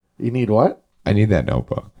You need what? I need that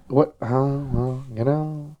notebook. What? Well, you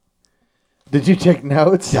know. Did you take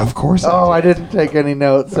notes? Yeah, of course. I didn't take any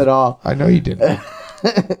notes at all. I know you didn't.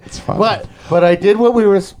 It's fine. But I did what we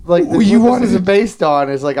were like. Well, This is based on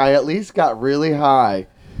is like I at least got really high,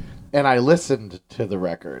 and I listened to the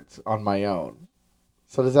records on my own.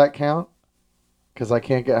 So does that count? Because I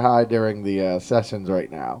can't get high during the sessions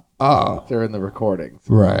right now. Oh, during the recordings,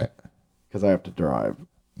 right? Because I have to drive.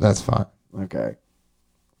 That's fine. Okay,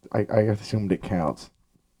 I assumed it counts.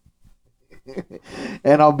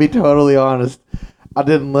 And I'll be totally honest, I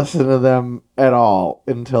didn't listen to them at all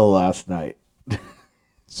until last night.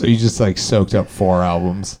 So you just like soaked up 4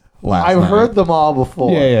 albums last night? I've heard them all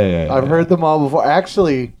before. Yeah. I've heard them all before.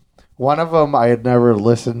 Actually, one of them I had never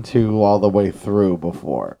listened to all the way through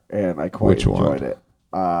before, and I quite enjoyed it.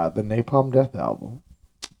 The Napalm Death album.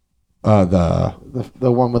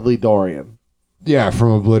 The one with Lee Dorian. Yeah,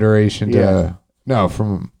 from Obliteration to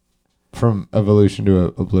from Evolution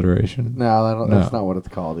to Obliteration. No, that's not what it's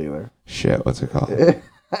called either. Shit, what's it called?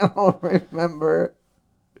 I don't remember.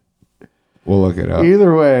 We'll look it up.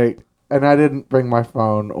 Either way, and I didn't bring my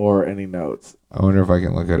phone or any notes. I wonder if I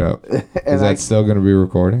can look it up. Is that still going to be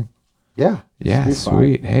recording? Yeah. Yeah,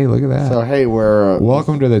 sweet. Hey, look at that. So, hey, we're...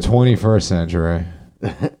 Welcome to the 21st century.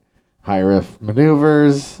 High Riff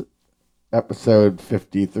Maneuvers, episode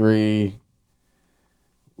 53.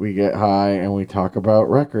 We get high and we talk about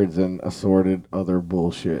records and assorted other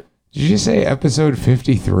bullshit. Did you say episode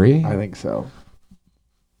 53? I think so.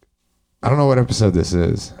 I don't know what episode this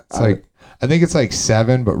is. It's I think it's like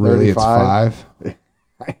 7, but really 35. It's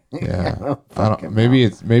 5. Yeah. Maybe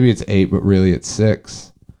it's 8, but really it's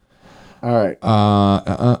 6. All right.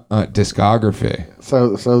 Discography.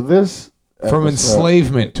 So this from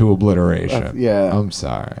enslavement to obliteration. Yeah. I'm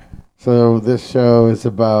sorry. So this show is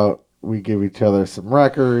about we give each other some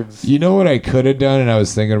records. You know what I could have done, and I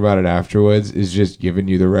was thinking about it afterwards, is just giving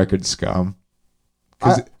you the record Scum.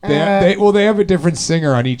 Because they have a different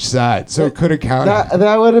singer on each side, so it could have counted.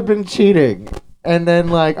 That would have been cheating. And then,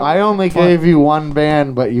 like, I only gave you one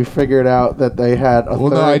band, but you figured out that they had a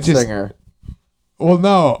third singer. Well,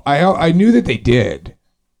 no, I knew that they did.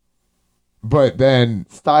 But then...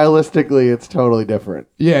 Stylistically, it's totally different.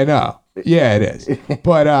 Yeah, no. Yeah, it is.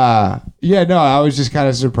 But, I was just kind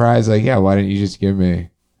of surprised. Like, yeah, why didn't you just give me...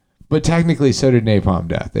 But technically, so did Napalm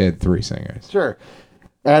Death. They had 3 singers. Sure.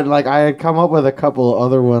 And, like, I had come up with a couple of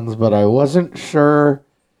other ones, but I wasn't sure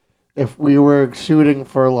if we were shooting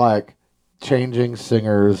for, like, changing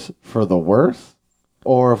singers for the worse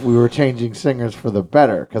or if we were changing singers for the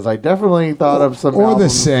better. Because I definitely thought of some Or the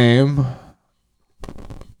same.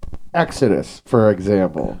 Exodus, for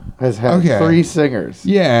example, has had 3 singers.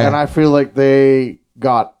 Yeah. And I feel like they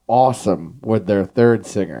got awesome with their third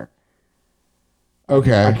singer.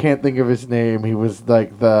 Okay. I can't think of his name. He was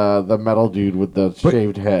like the metal dude with the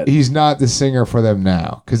shaved head. He's not the singer for them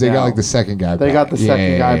now because they got like the second guy back. They got the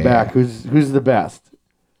second guy back who's the best.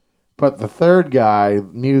 But the third guy,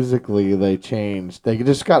 musically, they changed. They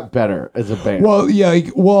just got better as a band. Well, yeah.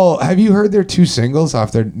 Have you heard their 2 singles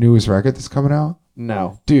off their newest record that's coming out?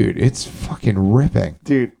 No. Dude, it's fucking ripping.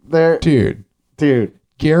 Dude.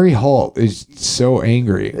 Gary Holt is so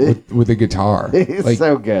angry with the guitar. He's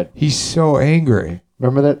so good. He's so angry.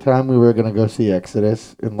 Remember that time we were going to go see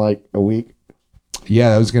Exodus in like a week? Yeah,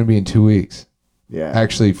 that was going to be in 2 weeks. Yeah.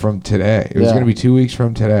 Actually, from today. It was going to be 2 weeks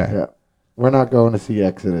from today. Yeah. We're not going to see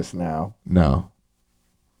Exodus now. No.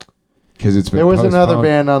 Because it's been There was postponed. another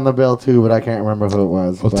band on the bill too, but I can't remember who it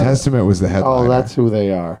was. Well, Testament was the headliner. Oh, that's who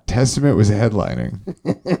they are. Testament was headlining.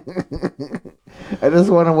 I just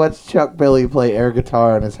want to watch Chuck Billy play air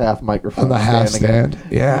guitar on his half microphone. On the half stand?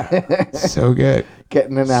 Yeah. So good.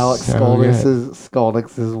 Getting in Alex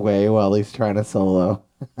Skolnick's way while he's trying to solo.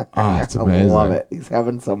 Oh, it's amazing. I love it. He's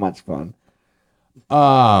having so much fun.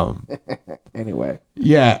 Anyway.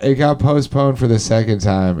 Yeah, it got postponed for the second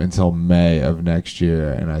time until May of next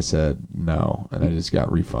year, and I said no, and I just got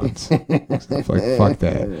refunds. Fuck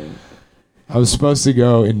that. I was supposed to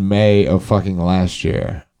go in May of fucking last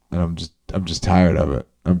year, and I'm just tired of it.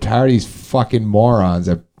 I'm tired of these fucking morons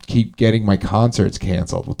that keep getting my concerts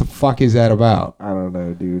canceled. What the fuck is that about? I don't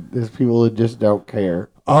know, dude. There's people that just don't care.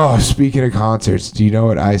 Oh, speaking of concerts, do you know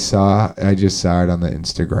what I saw? I just saw it on the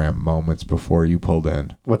Instagram moments before you pulled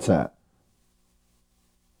in. What's that?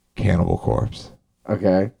 Cannibal Corpse.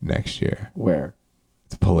 Okay. Next year. Where?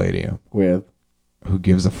 It's Palladium. With? Who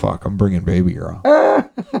gives a fuck? I'm bringing Baby Girl.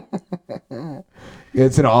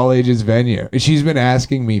 It's an all-ages venue. She's been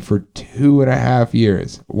asking me for 2.5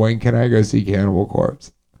 years, when can I go see Cannibal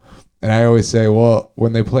Corpse? And I always say, well,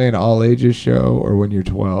 when they play an all-ages show or when you're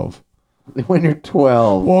 12. When you're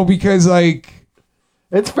 12. Well, because, like,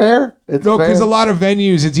 It's fair. It's No, fair. because a lot of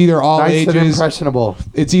venues, it's either all nice and ages. impressionable.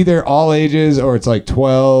 It's either all ages or it's like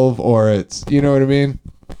 12 or it's, you know what I mean?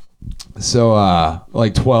 So,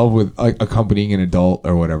 like 12 with like accompanying an adult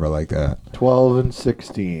or whatever like that. 12 and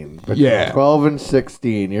 16. But Yeah. 12 and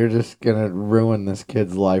 16. You're just going to ruin this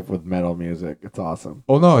kid's life with metal music. It's awesome.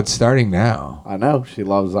 Well, no, it's starting now. I know. She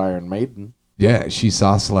loves Iron Maiden. Yeah, she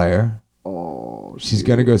saw Slayer. Oh, She's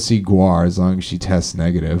going to go see Gwar as long as she tests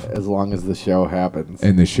negative. As long as the show happens.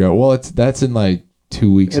 In the show. Well, that's in like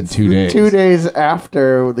 2 weeks and 2 days. 2 days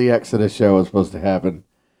after the Exodus show is supposed to happen.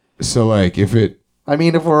 So, like, if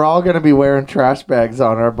we're all going to be wearing trash bags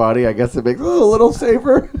on our body, I guess it makes it a little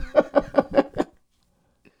safer.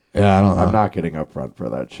 Yeah, I don't know. I'm not getting up front for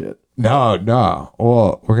that shit. No.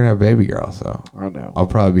 Well, we're going to have baby girl, so. I know. I'll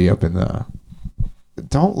probably be up in the...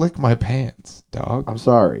 Don't lick my pants, dog. I'm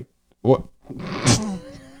sorry. What?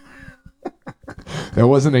 That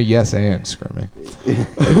wasn't a yes and, Scrimmy.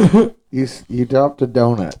 You dropped a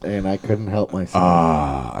donut, and I couldn't help myself.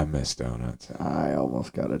 I miss donuts. I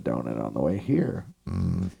almost got a donut on the way here.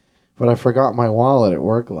 But I forgot my wallet at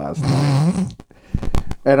work last night.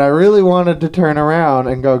 And I really wanted to turn around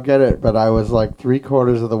and go get it, but I was like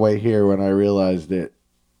 3/4 of the way here when I realized it.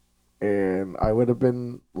 And I would have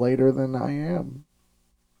been later than I am.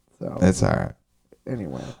 So That's all right.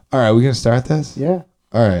 anyway. All right, we gonna start this? Yeah.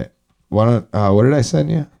 All right. What did I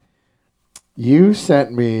send you? You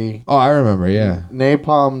sent me Oh, I remember. Yeah.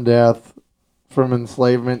 Napalm Death, From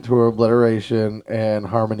Enslavement to Obliteration, and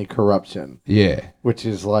Harmony Corruption, Yeah. which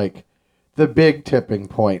is like the big tipping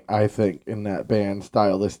point, I think, in that band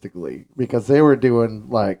stylistically, because they were doing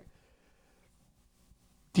like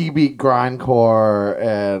D-beat grindcore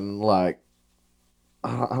and like,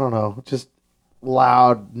 I don't know, just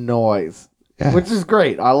loud noise, Yeah. which is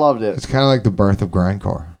great. I loved it. It's kind of like the birth of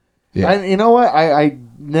grindcore. Yeah. And you know what? I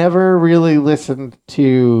never really listened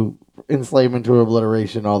to Enslavement to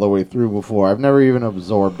Obliteration all the way through before. I've never even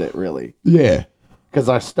absorbed it really, Yeah. because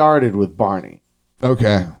I started with Barney.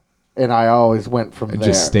 Okay. And I always went from It there.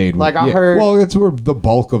 just stayed with like I yeah. heard. Well, that's where the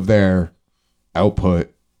bulk of their output,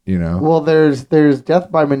 you know. Well, there's Death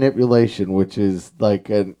by Manipulation, which is like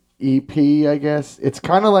an EP, I guess. It's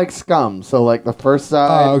kind of like Scum. So like the first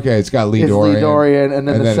side Okay. It's got Lee is Dorian. Lee Dorian, and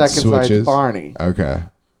then and the then it second side is switches. Barney, Okay.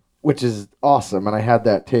 which is awesome. And I had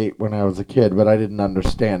that tape when I was a kid, but I didn't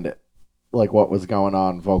understand it, like what was going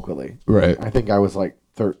on vocally. Right. I think I was like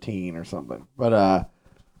 13 or something. But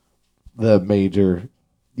the major,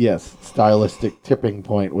 yes, stylistic tipping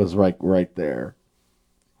point was right there.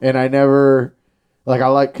 And I never, like, I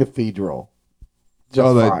like Cathedral.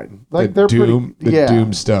 Just fine. Like the they're Doom, pretty, the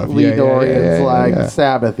Doom stuff. Lee Dorian's like yeah.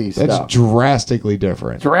 Sabbathy That's stuff. drastically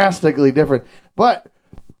different. Drastically different. But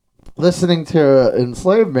listening to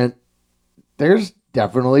Enslavement, there's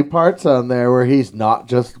definitely parts on there where he's not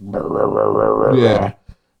just Yeah.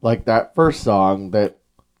 like that first song that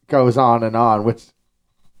goes on, which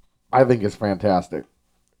I think is fantastic.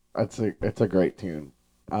 It's a great tune.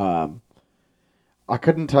 I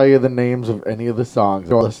couldn't tell you the names of any of the songs.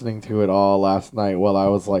 I was listening to it all last night while I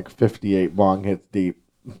was like 58 bong hits deep.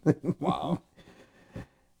 Wow.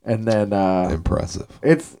 And then Impressive.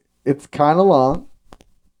 it's kind of long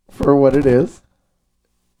for what it is.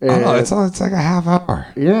 Oh, And- it's like a half hour.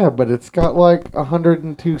 yeah, but it's got like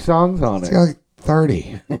 102 songs on It's it. got like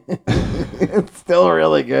 30. It's still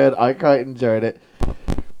really good. I quite enjoyed it.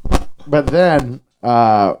 But then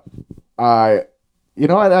I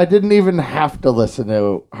didn't even have to listen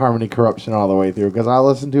to Harmony Corruption all the way through, because I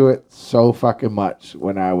listened to it so fucking much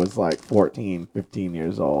when I was like 14, 15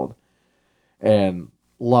 years old and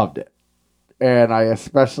loved it. And I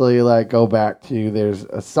especially like go back to, there's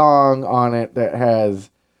a song on it that has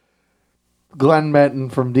Glenn Benton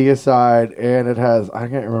from Deicide, and it has, I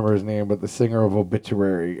can't remember his name, but the singer of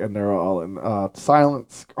Obituary, and they're all in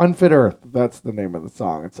Silence, Unfit Earth. That's the name of the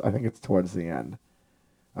song. I think it's towards the end.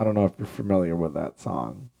 I don't know if you're familiar with that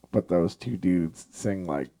song, but those two dudes sing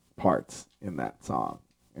like parts in that song,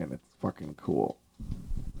 and it's fucking cool.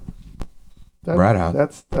 Right on.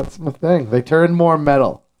 That's my thing. They turned more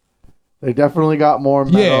metal. They definitely got more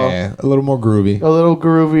metal. Yeah, a little more groovy. A little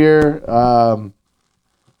groovier.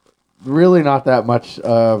 Really not that much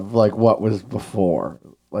of like what was before.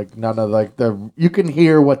 Like none of like you can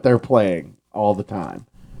hear what they're playing all the time.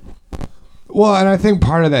 Well, and I think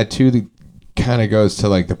part of that too kind of goes to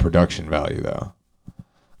like the production value though.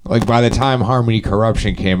 Like by the time Harmony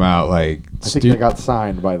Corruption came out, like I think they got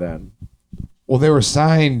signed by then. well, they were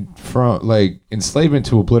signed from like Enslavement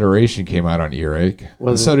to Obliteration came out on Earache.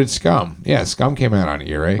 And so did Scum. Yeah, Scum came out on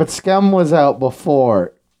Earache. But Scum was out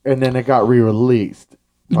before, and then it got re-released.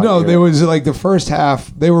 No, there was like the first half.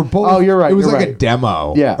 They were both. Oh, you're right. It was you're like right. a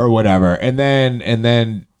demo, Yeah. or whatever, and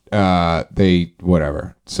then they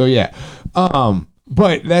whatever. So yeah,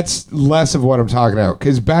 but that's less of what I'm talking about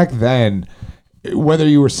because back then, whether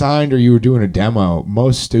you were signed or you were doing a demo,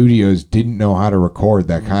 most studios didn't know how to record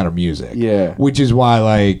that kind of music. Yeah. Which is why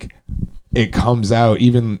like it comes out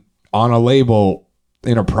even on a label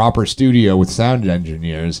in a proper studio with sound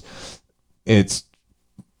engineers. It's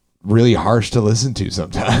really harsh to listen to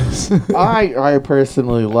sometimes. I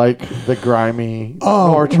personally like the grimy,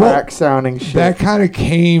 more track sounding shit. That kind of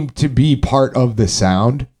came to be part of the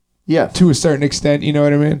sound. Yes. To a certain extent, you know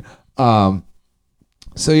what I mean?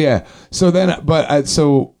 So yeah. So then, but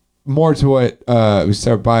so more to what we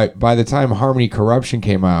start by the time Harmony Corruption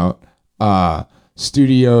came out,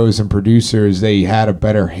 studios and producers, they had a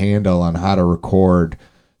better handle on how to record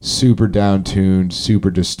super down-tuned,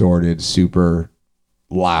 super distorted, super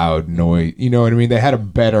loud noise. You know what I mean? They had a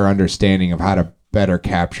better understanding of how to better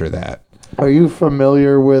capture that. Are you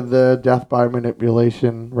familiar with the Death by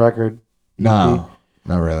Manipulation record? No,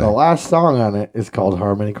 not really. The last song on it is called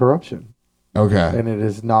Harmony Corruption. Okay. And it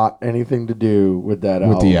is not anything to do with that album.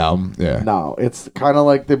 With the album, yeah. No, it's kind of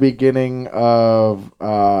like the beginning of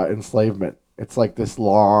Enslavement. It's like this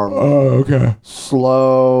long,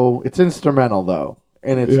 slow. It's instrumental though,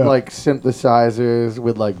 and it's like synthesizers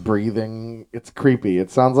with like breathing. It's creepy.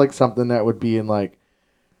 It sounds like something that would be in like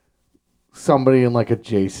somebody in like a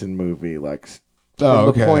Jason movie, like from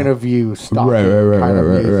the point of view stalking kind of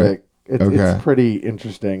music. It's pretty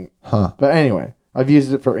interesting. Huh. But anyway, I've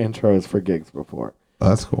used it for intros for gigs before. Oh,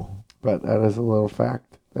 that's cool. But that is a little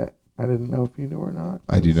fact that I didn't know if you knew or not.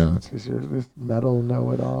 I do not. Because you're this metal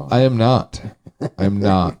know-it-all. I am not. I'm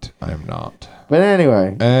not. But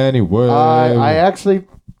anyway. I actually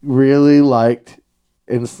really liked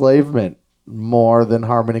Enslavement more than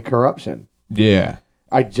Harmony Corruption. Yeah.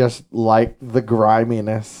 I just liked the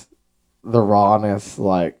griminess, the rawness,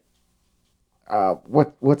 like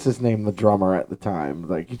what's his name, the drummer at the time?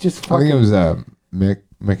 Like he just fucking, I think it was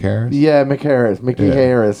Mick Harris. Yeah, Mickey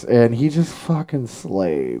Harris, and he just fucking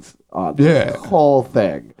slays on the whole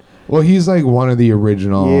thing. Well, he's like one of the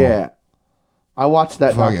original. Yeah. I watched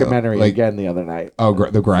that documentary again the other night. Oh,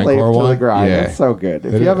 the grindcore Slave one? to the Grind. Yeah. It's so good.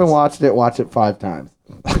 If you haven't watched it, watch it 5 times.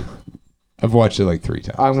 I've watched it like 3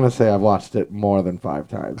 times. I'm going to say I've watched it more than 5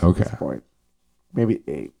 times at this point. Maybe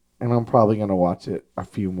 8. And I'm probably going to watch it a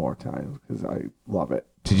few more times because I love it.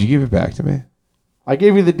 Did you give it back to me? I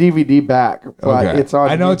gave you the DVD back, but it's on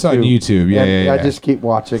YouTube. I know it's on YouTube. Yeah. I just keep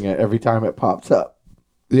watching it every time it pops up.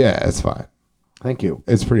 Yeah, it's fine. Thank you.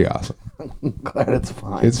 It's pretty awesome. I'm glad it's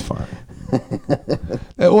fine. It's fine.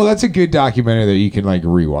 Well, that's a good documentary that you can like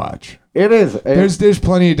rewatch. It is. There's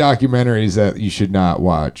plenty of documentaries that you should not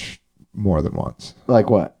watch more than once.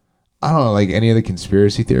 Like what? I don't know, like any of the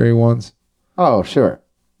conspiracy theory ones. Oh, sure.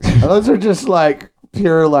 Those are just like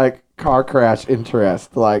pure like car crash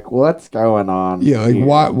interest. Like what's going on? Yeah,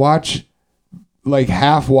 like watch like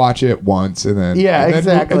half watch it once and then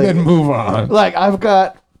exactly. and then move on. Like I've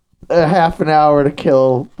got a half an hour to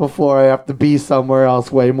kill before I have to be somewhere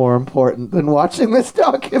else way more important than watching this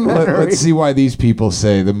documentary. Let's see why these people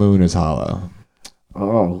say the moon is hollow.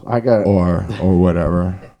 Oh, I got it. Or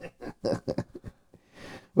whatever.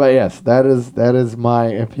 But yes, that is my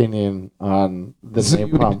opinion on the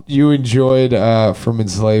name Pump. You enjoyed From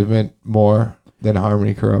Enslavement more than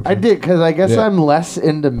Harmony Corruption? I did, because I guess I'm less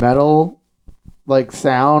into metal like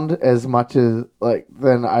sound as much as like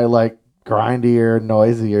than I like grindier,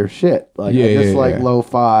 noisier shit. Like I just like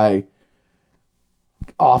lo-fi,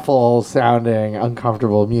 awful sounding,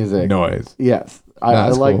 uncomfortable music. Noise. Yes. I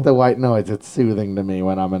like cool. the white noise. It's soothing to me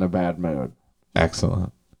when I'm in a bad mood.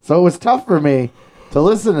 Excellent. So it was tough for me to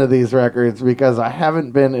listen to these records because I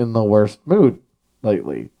haven't been in the worst mood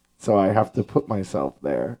lately. So I have to put myself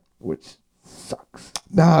there, which sucks.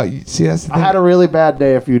 No, see, that's the thing. I had a really bad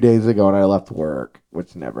day a few days ago and I left work,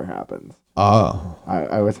 which never happens. Oh.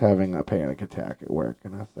 I was having a panic attack at work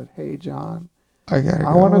and I said, "Hey, John, I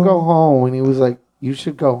want to go home." And he was like, "You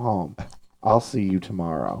should go home. I'll see you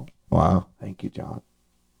tomorrow." Wow. Thank you, John.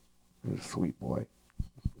 You're a sweet boy.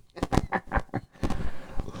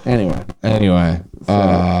 Anyway.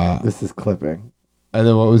 So, this is clipping. And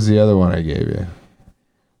then what was the other one I gave you?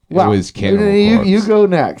 Well, it was Cannibal Corpse. You go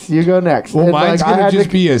next. Well, and mine's going to just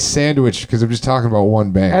be a sandwich because I'm just talking about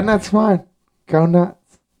one band. And that's fine. Go nuts.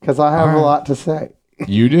 Because I have a lot to say.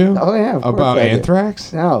 You do? Oh, yeah. About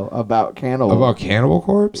Anthrax? No, about Cannibal. About Cannibal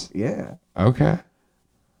Corpse? Yeah. Okay.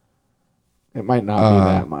 It might not be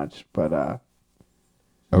that much, but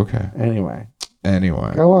okay. Anyway.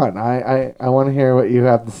 Go on. I want to hear what you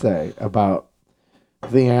have to say about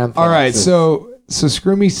the Anthrax. All right, so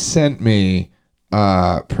Scrimmy sent me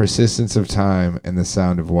Persistence of Time and The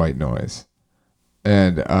Sound of White Noise.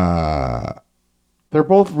 And they're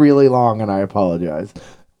both really long, and I apologize.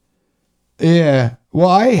 Yeah. Well,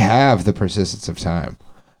 I have The Persistence of Time.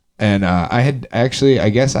 And I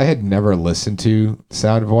guess I had never listened to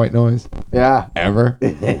Sound of White Noise. Yeah. Ever.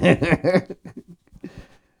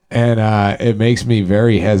 And it makes me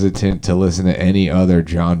very hesitant to listen to any other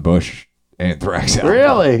John Bush Anthrax album.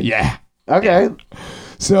 Really? Yeah. Okay.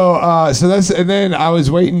 So that's, and then I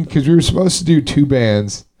was waiting because we were supposed to do 2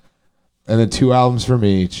 bands and then 2 albums from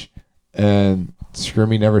each. And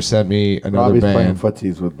Scrimmy never sent me another Robbie's band. playing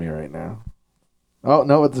footsies with me right now. Oh,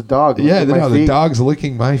 no, it's a dog. Yeah, the dog's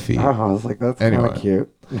licking my feet. Oh, I was like, that's kind of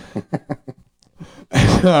cute.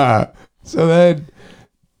 So then,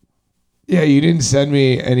 yeah, you didn't send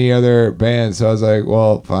me any other bands. So I was like,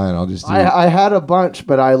 well, fine, I'll just do it. I had a bunch,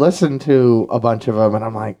 but I listened to a bunch of them, and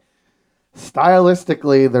I'm like,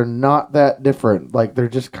 stylistically, they're not that different. Like, they're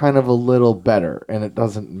just kind of a little better, and it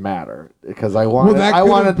doesn't matter because I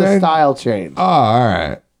wanted the style change. Oh, all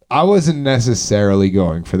right. I wasn't necessarily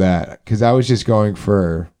going for that because I was just going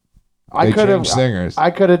for singers.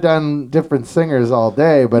 I could have done different singers all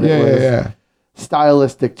day, but it was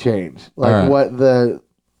stylistic change. Like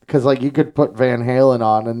because like you could put Van Halen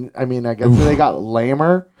on, and I mean, I guess they got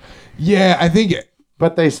lamer. Yeah, I think.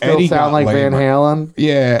 But they still Eddie sound like lamer. Van Halen.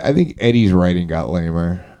 Yeah, I think Eddie's writing got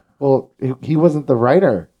lamer. Well, he wasn't the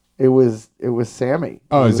writer. It was Sammy.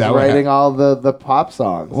 Oh, is that writing all the pop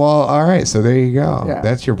songs? Well, all right. So there you go. Yeah.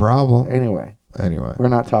 That's your problem. Anyway, We're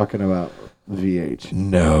not talking about VH.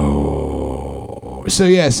 No. So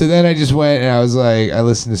yeah. So then I just went and I was like, I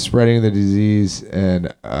listened to Spreading the Disease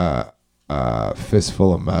and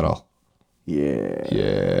Fistful of Metal. Yeah.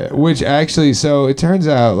 Yeah. Which actually, so it turns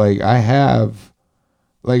out like I have,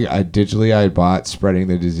 like I bought Spreading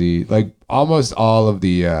the Disease, like almost all of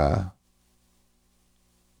the.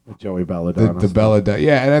 Joey Belladonna. The Belladonna.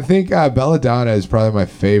 Yeah, and I think Belladonna is probably my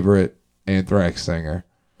favorite Anthrax singer.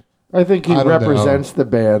 I think he represents the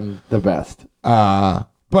band the best.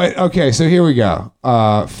 But okay, so here we go.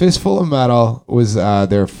 Fistful of Metal was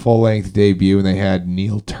their full-length debut, and they had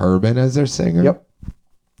Neil Turbin as their singer. Yep.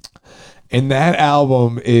 And that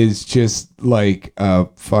album is just like a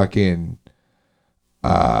fucking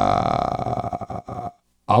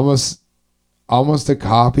almost a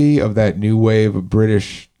copy of that new wave of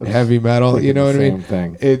British heavy metal. You know what I mean?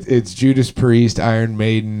 Same thing. It's Judas Priest, Iron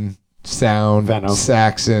Maiden sound, Venom.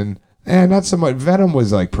 Saxon. Not so much. Venom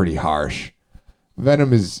was like pretty harsh.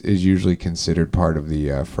 Venom is usually considered part of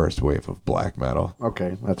the first wave of black metal.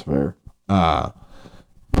 Okay, that's fair.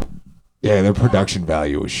 Yeah, their production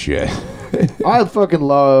value was shit. I fucking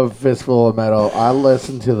love Fistful of Metal. I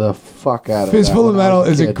listen to the fuck out of Fistful of Metal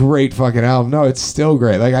is a kid. great fucking album. No, it's still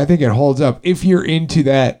great. Like I think it holds up. If you're into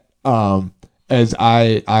that, as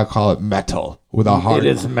I call it, metal with a hard. It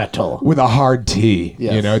is metal with a hard T.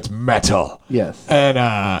 Yes. You know, it's metal. Yes.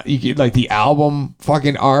 And you get like the album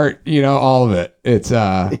fucking art. You know, all of it. It's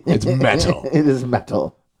metal. It is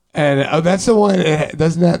metal. And that's the one.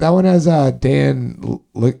 Doesn't that one has Dan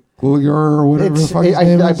Luger or whatever the fuck his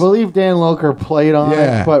name is? I believe Dan Loker played on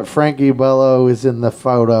Yeah. it, but Frankie Bello is in the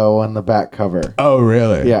photo on the back cover. Oh,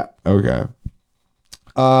 really? Yeah. Okay.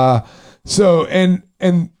 So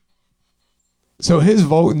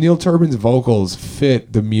Neil Turbin's vocals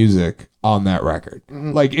fit the music on that record.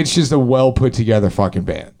 Mm-hmm. Like it's just a well put together fucking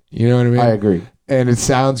band. You know what I mean? I agree. And it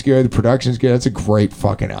sounds good. The production's good. It's a great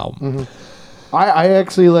fucking album. Mm-hmm. I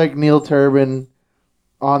actually like Neil Turbin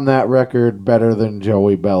on that record better than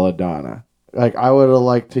Joey Belladonna. Like I would have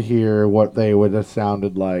liked to hear what they would have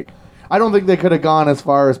sounded like. I don't think they could have gone as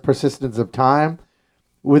far as Persistence of Time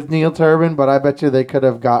with Neil Turbin, but I bet you they could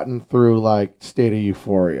have gotten through like State of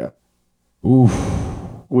Euphoria. Oof.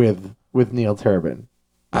 With Neil Turbin.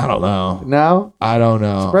 I don't know. No? I don't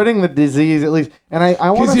know. Spreading the Disease at least. And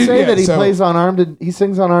I want to say that he plays on he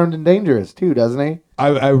sings on Armed and Dangerous too, doesn't he?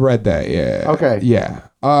 I read that, yeah. Okay. Yeah.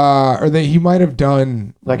 He might have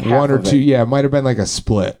done like one or two. Yeah, it might have been like a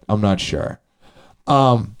split. I'm not sure.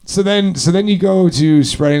 So then you go to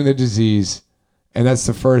Spreading the Disease, and that's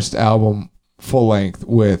the first album full length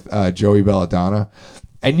with Joey Belladonna.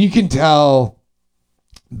 And you can tell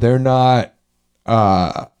they're not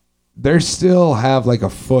they still have like a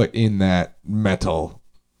foot in that metal.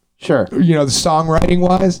 Sure. You know, the songwriting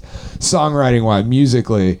wise,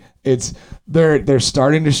 musically, it's they're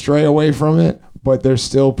starting to stray away from it, but they're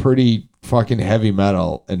still pretty fucking heavy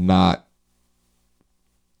metal and not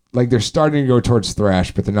like they're starting to go towards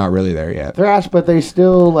thrash, but they're not really there yet. Thrash, but they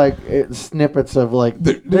still like snippets of like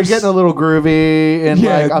they're getting a little groovy in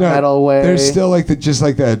like a metal way. There's still like just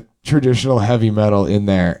like that traditional heavy metal in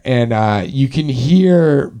there. And you can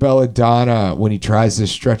hear Belladonna when he tries to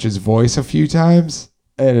stretch his voice a few times.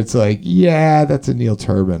 And it's like, yeah, that's a Neil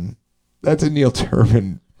Turbin. That's a Neil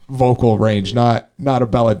Turbin vocal range, not a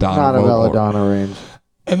Belladonna Not a vocal. Belladonna range.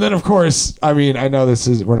 And then, of course, I mean, I know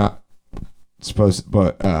we're not supposed to,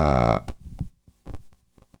 but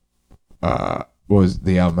what was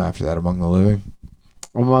the album after that, Among the Living?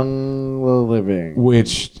 Among the Living.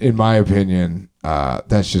 Which, in my opinion,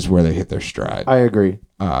 that's just where they hit their stride. I agree.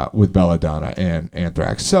 With Belladonna and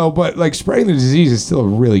Anthrax. So, but like Spreading the Disease is still a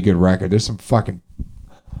really good record. There's some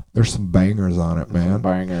bangers on it, man.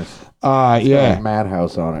 Bangers. Yeah. Got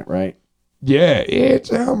Madhouse on it, right? Yeah,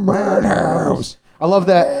 it's a madhouse. I love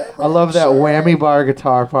that whammy bar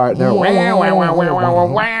guitar part. There. Wow, wow, wow, wow, wow,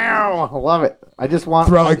 wow. I love it. I just want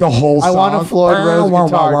throughout like the whole song. I want a Floyd Rose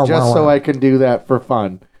guitar just so I can do that for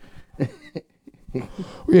fun. Yeah,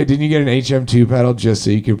 didn't you get an HM2 pedal just so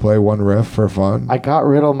you could play one riff for fun? I got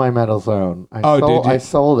rid of my Metal Zone. I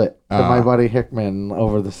sold it to my buddy Hickman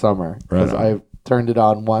over the summer because I turned it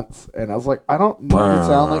on once and I was like, I don't need to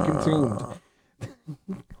sound like Entombed.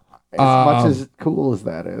 As much as cool as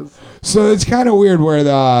that is. So it's kind of weird where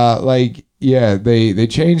they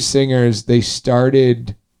changed singers. They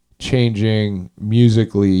started changing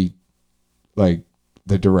musically, like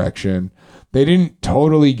the direction. They didn't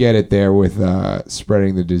totally get it there with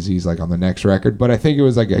Spreading the Disease, like on the next record. But I think it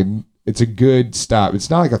was it's a good stop. It's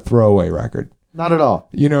not like a throwaway record. Not at all.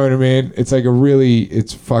 You know what I mean? It's like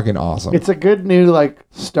it's fucking awesome. It's a good new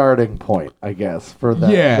starting point, I guess, for the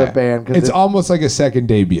band. It's almost like a second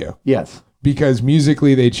debut. Yes. Because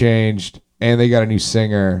musically they changed and they got a new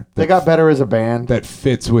singer. They got better as a band. That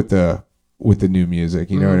fits with the new music.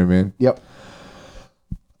 You know what I mean? Yep.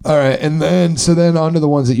 All right. And then on to the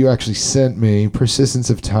ones that you actually sent me. Persistence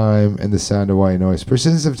of Time and The Sound of White Noise.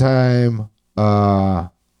 Persistence of Time, to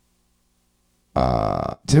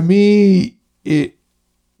me,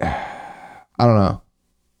 I don't know.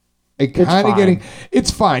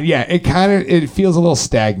 It's fine. Yeah. It feels a little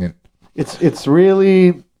stagnant. It's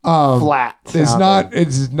really flat.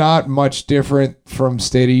 It's not much different from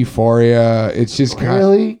State of Euphoria. It's just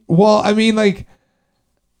really. Well, I mean, I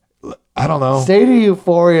don't know. State of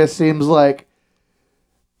Euphoria seems like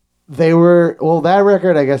they were. Well, that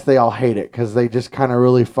record, I guess they all hate it because they just kind of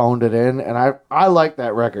really phoned it in, and I like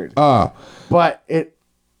that record. But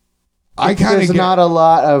there's not a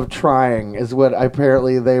lot of trying, is what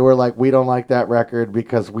apparently they were like. We don't like that record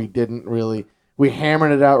because we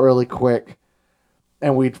hammered it out really quick.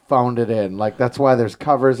 And we phoned it in. That's why there's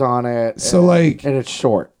covers on it. So and it's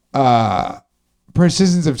short.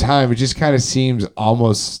 Persistence of Time, it just kind of seems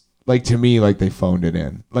almost to me like they phoned it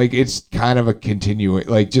in. It's kind of a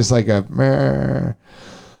continuation, just like a meh.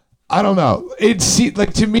 I don't know. It's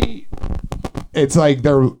to me, it's like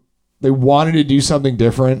they wanted to do something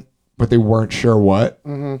different, but they weren't sure what.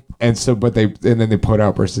 Mm-hmm. And so, then they put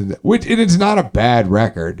out Persistence, and it's not a bad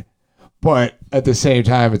record. But at the same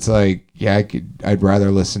time, it's I'd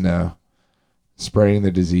rather listen to Spreading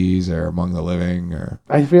the Disease or Among the Living. Or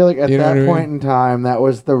I feel like at that point in time, that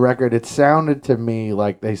was the record. It sounded to me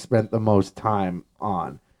like they spent the most time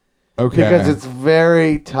on. Okay. Because it's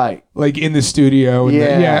very tight. In the studio.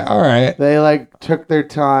 And all right. They took their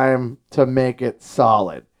time to make it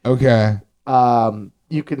solid. Okay.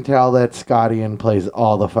 You can tell that Scottian plays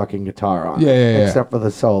all the fucking guitar on it. Yeah. Except for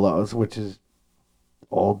the solos, which is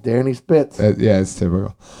old Danny Spitz. It's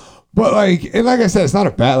typical. But like I said, it's not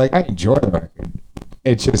a bad. I enjoy the record.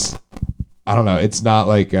 It's just, I don't know. It's not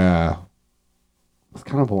it's kind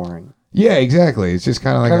of boring. Yeah, exactly. It's just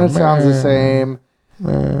kind of kind of sounds the same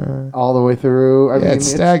all the way through. I mean, it's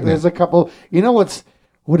stagnant. There's a couple. You know what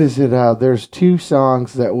is it? There's two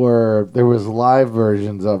songs there was live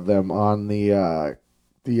versions of them on the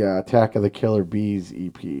Attack of the Killer Bees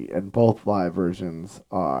EP, and both live versions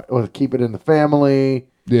was Keep It in the Family.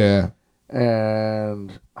 Yeah.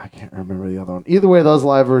 And I can't remember the other one. Either way, those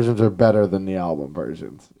live versions are better than the album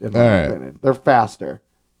versions, in my opinion. They're faster.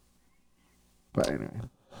 But anyway.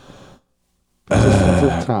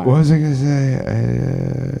 What was I going to say?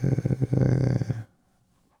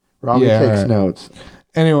 Robbie takes notes.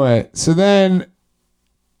 Anyway, so then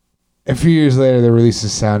a few years later, they released The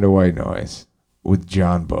Sound of White Noise with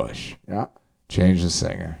John Bush. Yeah. Changed the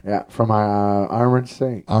singer. Yeah, from Armored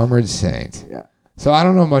Saint. Armored Saint. Yeah. So I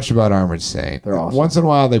don't know much about Armored Saint. They're awesome. Once in a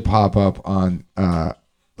while they pop up on a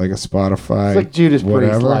Spotify. It's like Judas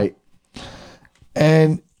Priest light.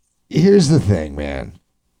 And here's the thing, man.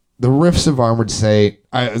 The riffs of Armored Saint,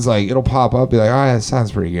 it's it'll pop up, be like, oh, that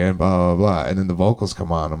sounds pretty good, blah, blah, blah. And then the vocals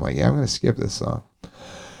come on. I'm like, yeah, I'm going to skip this song.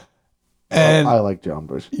 And I like John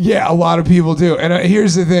Bush. yeah, a lot of people do. And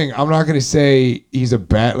here's the thing. I'm not going to say he's a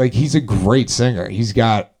bad, like he's a great singer. He's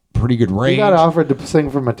got pretty good range. He got offered to sing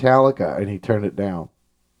for Metallica and he turned it down.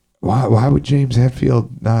 Why would James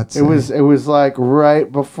Hetfield not sing? It was like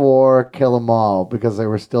right before Kill 'Em All because they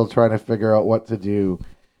were still trying to figure out what to do.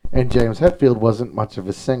 And James Hetfield wasn't much of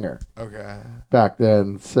a singer back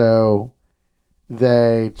then. So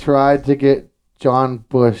they tried to get John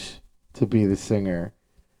Bush to be the singer.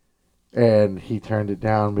 And he turned it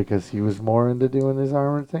down because he was more into doing his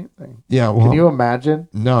Armored Saint thing. Yeah, well, can you imagine?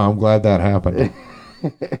 No, I'm glad that happened.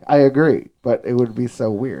 I agree, but it would be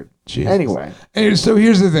so weird. Jesus. Anyway. And so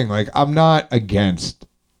here's the thing. Like, I'm not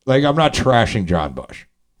trashing John Bush.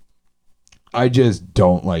 I just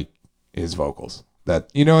don't like his vocals.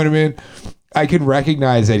 You know what I mean? I can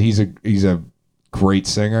recognize that he's a great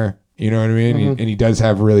singer. You know what I mean? Mm-hmm. And he does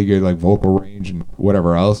have really good like vocal range and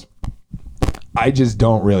whatever else. I just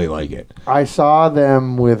don't really like it. I saw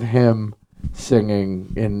them with him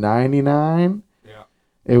singing in '99. Yeah.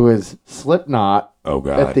 It was Slipknot. Oh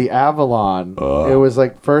God. At the Avalon. It was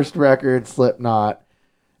like first record Slipknot.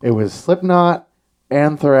 It was Slipknot,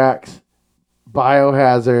 Anthrax,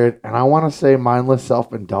 Biohazard, and I want to say Mindless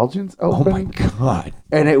Self-Indulgence opened. Oh my God.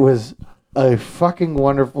 And it was a fucking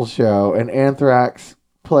wonderful show. And Anthrax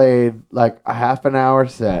played like a half an hour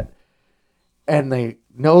set. And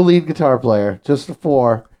no lead guitar player, just the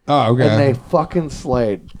four. Oh, okay. And they fucking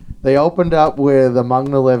slayed. They opened up with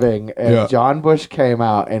Among the Living, and John Bush came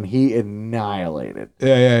out, and he annihilated.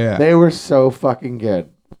 Yeah. They were so fucking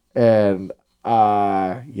good. And,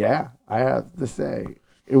 I have to say,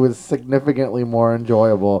 it was significantly more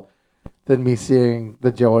enjoyable than me seeing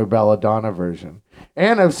the Joey Belladonna version.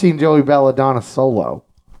 And I've seen Joey Belladonna solo.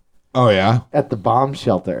 Oh, yeah? At the bomb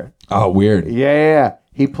shelter. Oh, weird. Yeah.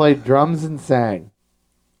 He played drums and sang.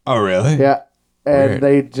 Oh, really? Yeah. And Weird.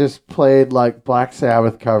 they just played like Black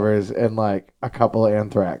Sabbath covers and like a couple of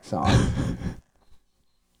Anthrax songs.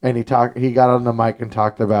 And he got on the mic and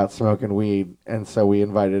talked about smoking weed. And so we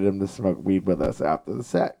invited him to smoke weed with us after the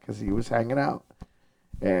set because he was hanging out.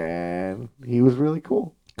 And he was really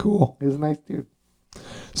cool. Cool. He was a nice dude.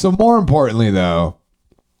 So more importantly, though,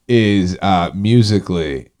 is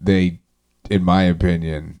musically, they, in my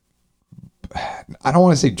opinion, I don't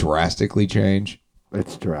want to say drastically change.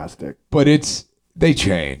 It's drastic. But they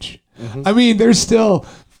change. Mm-hmm. I mean, there's still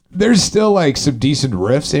like some decent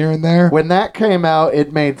riffs here and there. When that came out,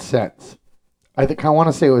 it made sense. I want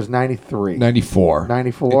to say it was 93. 94.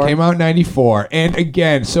 94? It came out in 94. And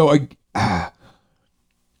again,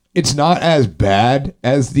 it's not as bad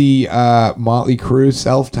as the Motley Crue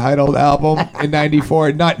self-titled album in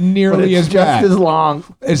 94. Not nearly as bad. Just as long.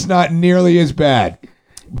 It's not nearly as bad.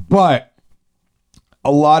 But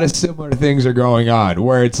a lot of similar things are going on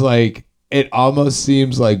where it's like it almost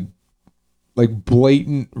seems like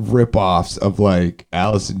blatant rip-offs of like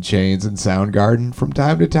Alice in Chains and Soundgarden from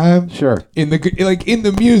time to time. Sure. In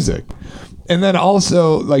the music. And then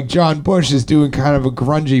also like John Bush is doing kind of a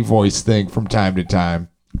grungy voice thing from time to time.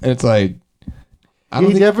 And it's like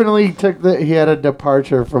He definitely he had a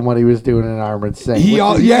departure from what he was doing in Armored Saint. He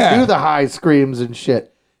do the high screams and shit.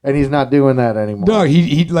 And he's not doing that anymore. No,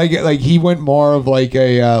 he went more of like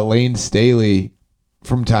a Lane Staley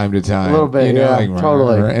from time to time. A little bit,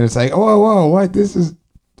 totally. And it's like, whoa, what? This is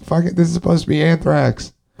supposed to be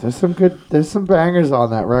Anthrax. There's some bangers on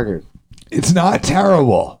that record. It's not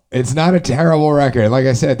terrible. It's not a terrible record. Like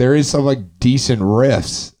I said, there is some like decent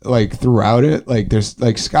riffs like throughout it. Like there's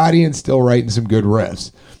like Scotty and still writing some good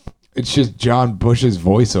riffs. It's just John Bush's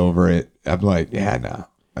voice over it. I'm like, yeah, no.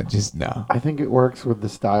 No. I think it works with the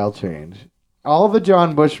style change. All the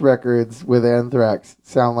John Bush records with Anthrax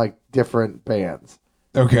sound like different bands.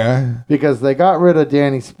 Okay. Because they got rid of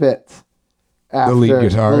Danny Spitz after the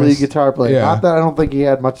lead guitar player. Yeah. Not that I don't think he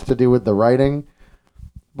had much to do with the writing,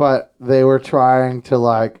 but they were trying to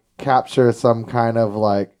like capture some kind of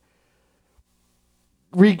like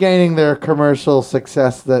regaining their commercial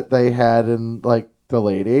success that they had in like the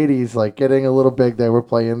late 80s, like getting a little big. They were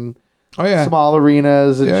playing small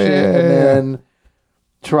arenas and shit, and then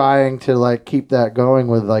trying to like keep that going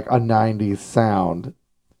with like a 90s sound,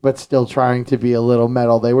 but still trying to be a little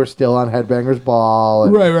metal. They were still on Headbangers Ball.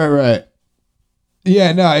 And right.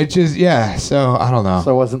 Yeah, no, it just, so I don't know.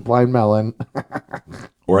 So wasn't Blind Melon.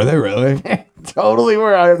 Were they really? Totally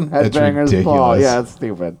were on Headbangers Ball. Yeah, it's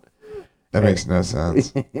stupid. That makes no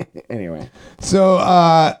sense. Anyway. So,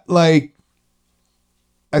 like,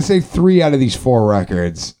 I say 3 out of these 4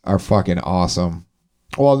 records are fucking awesome.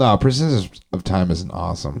 Well, no, Persistence of Time isn't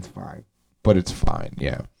awesome. It's fine. But it's fine,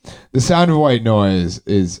 yeah. The Sound of White Noise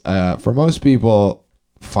is, for most people,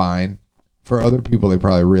 fine. For other people, they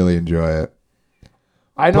probably really enjoy it.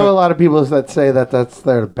 I know a lot of people that say that that's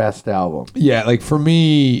their best album. Yeah, like for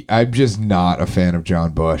me, I'm just not a fan of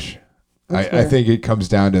John Bush. I think it comes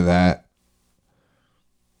down to that.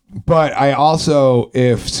 But I also,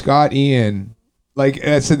 if Scott Ian, like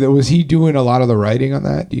I said, was he doing a lot of the writing on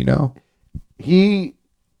that? Do you know? He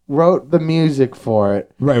wrote the music for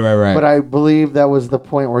it. Right. But I believe that was the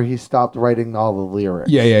point where he stopped writing all the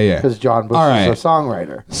lyrics. Yeah. Because John Bush is a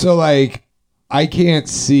songwriter. So, like, I can't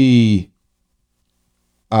see,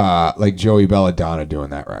 like, Joey Belladonna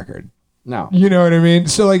doing that record. No. You know what I mean?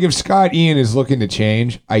 So, like, if Scott Ian is looking to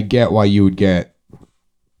change, I get why you would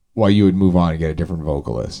move on and get a different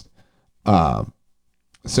vocalist.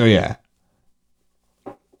 So, yeah.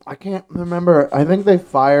 I can't remember. I think they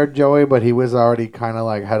fired Joey, but he was already kind of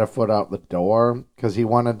like had a foot out the door because he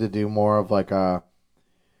wanted to do more of like I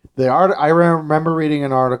remember reading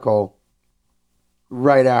an article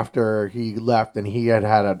right after he left, and he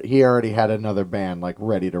already had another band like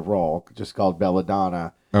ready to roll, just called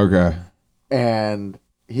Belladonna. Okay. And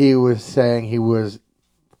he was saying he was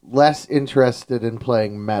less interested in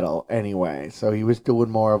playing metal anyway, so he was doing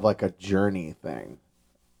more of like a Journey thing.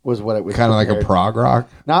 Was what it was. Kind of like a prog rock?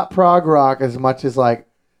 Not prog rock as much as like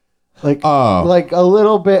a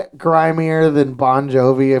little bit grimier than Bon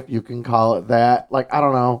Jovi, if you can call it that. Like, I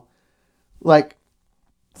don't know. Like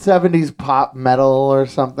 70s pop metal or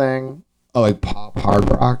something. Oh, like pop hard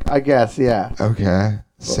rock? I guess, yeah. Okay.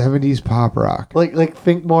 70s pop rock. Like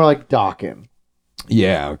think more like Dokken.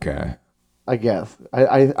 Yeah, okay. I guess.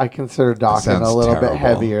 I consider Dokken a little bit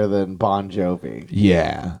heavier than Bon Jovi.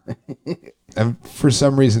 Yeah. And for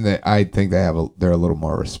some reason, I think they're a little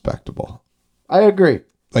more respectable. I agree.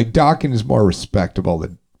 Like Dokken is more respectable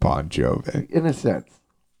than Bon Jovi, in a sense.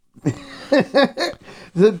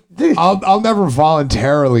 I'll never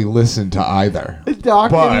voluntarily listen to either.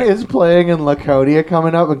 Dokken is playing in Laconia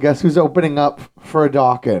coming up, and guess who's opening up for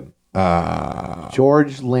Dokken?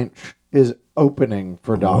 George Lynch is opening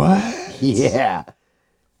for Dokken. What? Yeah.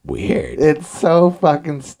 Weird. It's so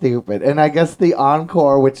fucking stupid. And I guess the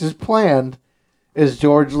encore, which is planned, is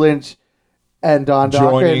George Lynch and Don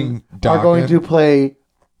Dokken are going to play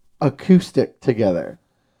acoustic together.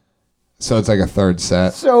 So it's like a third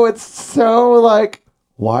set. So it's so like,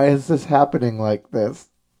 why is this happening like this?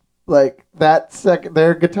 Like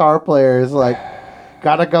their guitar player is like,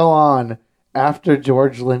 gotta go on after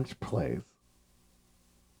George Lynch plays.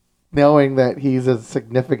 Knowing that he's a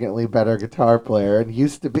significantly better guitar player and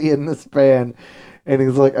used to be in this band, and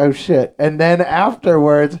he's like, oh shit. And then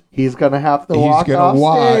afterwards, he's going to have to walk off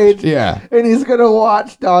stage. Yeah. And he's going to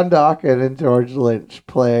watch Don Dokken and George Lynch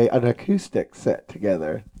play an acoustic set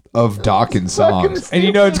together. Of Dokken songs. And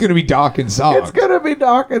you know it's going to be Dokken songs. It's going to be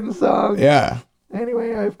Dokken songs. Yeah.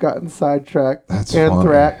 Anyway, I've gotten sidetracked. That's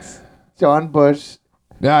Anthrax, funny. John Bush.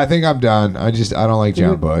 Yeah, I think I'm done. I don't like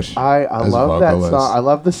John Bush. I love that song. I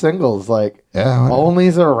love the singles. Like,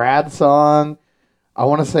 Only's a rad song. I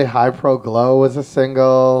want to say High Pro Glow was a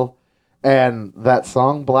single. And that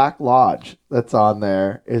song Black Lodge that's on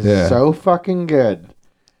there is so fucking good.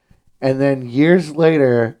 And then years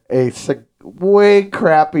later, a way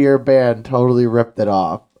crappier band totally ripped it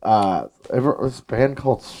off. It was a band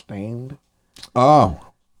called Stained. Oh.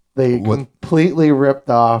 They completely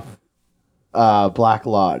ripped off Black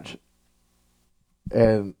Lodge,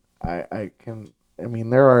 and I mean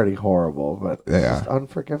they're already horrible, but it's just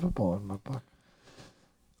unforgivable in my book.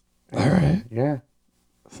 All right, yeah.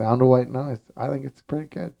 Sound of White Noise. I think it's pretty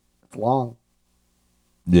good. It's long.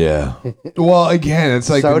 Yeah. Well, again, it's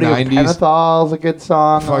like Sodium the 90s. Penthol's a good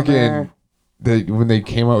song. Fucking. When they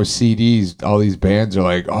came out with CDs, all these bands are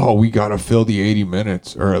like, "Oh, we gotta fill the 80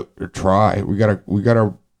 minutes, or try. We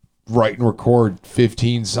gotta write and record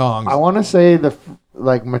 15 songs." I want to say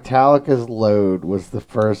Metallica's Load was the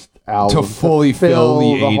first album to fully fill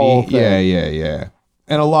the 80. Whole thing. Yeah.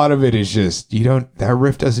 And a lot of it is just that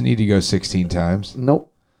riff doesn't need to go 16 times.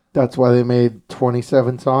 Nope. That's why they made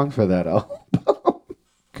 27 songs for that album.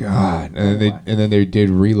 God, and then they did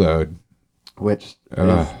Reload, which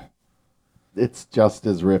it's just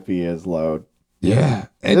as riffy as Load. Yeah,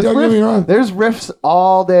 and don't get me wrong, there's riffs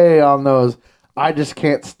all day on those. I just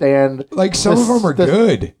can't stand. Like some of them are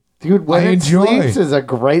good, dude. When It Sleeps is a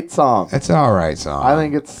great song. It's an all right song. I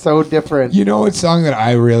think it's so different. You know what song that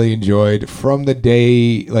I really enjoyed from the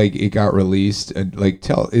day like it got released and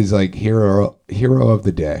is Hero of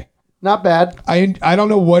the Day. Not bad. I don't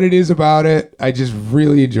know what it is about it. I just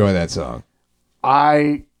really enjoy that song.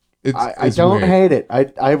 I don't hate it.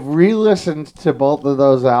 I've re-listened to both of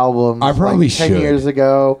those albums. I probably 10 years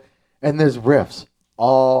ago, and there's riffs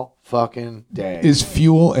all fucking day. Is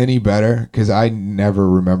Fuel any better? Because I never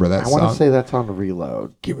remember that I song. want to say that's on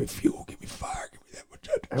Reload. Give me fuel, give me fire, give me that much.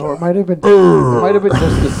 Or it might have been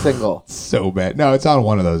just a single. So bad. No, it's on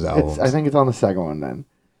one of those albums. I think it's on the second one then.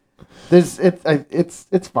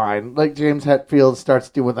 It's fine. Like James Hetfield starts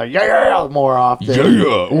doing the yeah more often.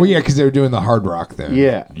 Yeah. Well, yeah, because they were doing the hard rock thing.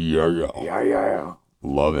 Yeah. Yeah.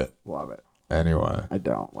 Love it. Love it. Anyway. I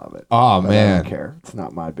don't love it. Oh, but man. I don't care. It's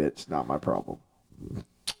not my bitch. Not my problem.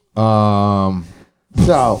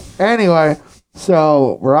 So, anyway,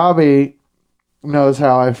 Robbie knows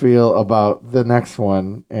how I feel about the next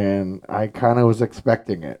one, and I kind of was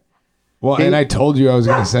expecting it. Well, and I told you I was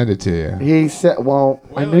going to send it to you. He said, well,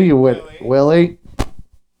 Willie, I knew you would. Willie?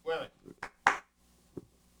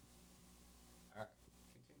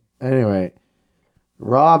 Anyway,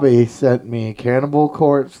 Robbie sent me Cannibal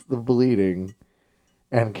Corpse, The Bleeding,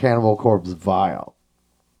 and Cannibal Corpse Vile,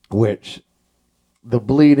 which The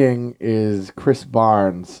Bleeding is Chris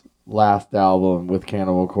Barnes' last album with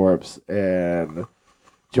Cannibal Corpse, and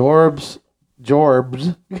George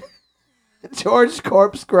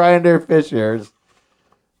Corpse Grinder Fishers,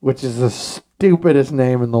 which is the stupidest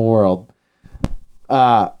name in the world.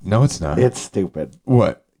 No, it's not. It's stupid.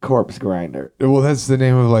 What? Corpse Grinder. Well, that's the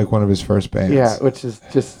name of like one of his first bands. Yeah, which is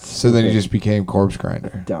just so then he just became Corpse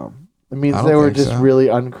Grinder. Dumb. It means they were just really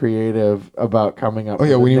uncreative about coming up. Oh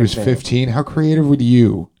yeah, with when he was nickname. 15, how creative were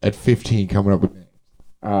you at 15 coming up with names?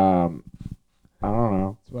 I don't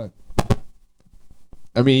know. What?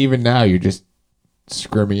 I mean, even now you're just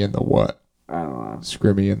Scrimmy and the what? I don't know.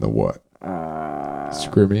 Scrimmy and the what?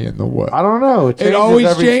 Scrimmy and the what? I don't know. It always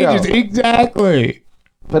every changes. show. Exactly.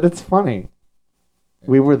 But it's funny.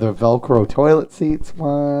 We were the Velcro toilet seats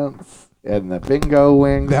once, and the bingo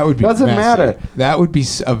wing. That would be doesn't messy. matter. That would be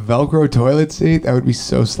a Velcro toilet seat. That would be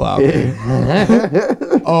so sloppy.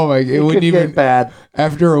 Oh my! It wouldn't even get bad.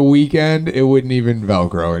 After a weekend. It wouldn't even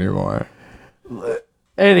Velcro anymore.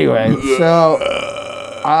 Anyway, so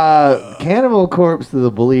Cannibal Corpse to the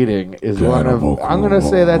Bleeding is one of. I'm gonna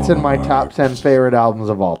say that's in my top 10 favorite albums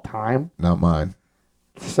of all time. Not mine.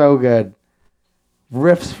 So good.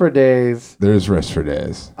 Riffs for days. There's riffs for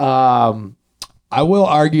days. I will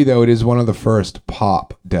argue though it is one of the first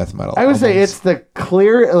pop death metal. I would say it's the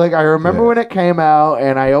clear. Like I remember when it came out,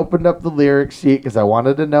 and I opened up the lyric sheet because I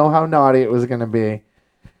wanted to know how naughty it was going to be,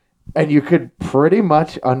 and you could pretty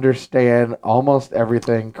much understand almost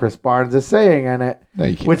everything Chris Barnes is saying in it,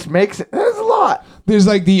 which makes it. There's a lot. There's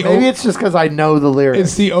like maybe it's just because I know the lyrics.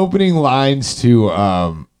 It's the opening lines to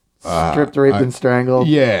Stripped, Raped, and Strangled.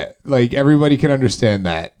 Yeah, like everybody can understand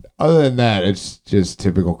that. Other than that, it's just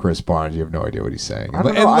typical Chris Barnes. You have no idea what he's saying.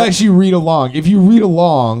 Unless you read along. If you read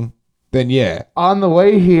along, then yeah. On the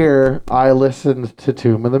way here, I listened to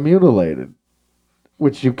Tomb of the Mutilated,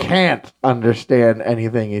 which you can't understand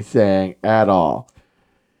anything he's saying at all.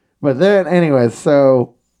 But then, anyway,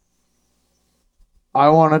 so I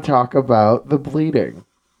want to talk about The Bleeding.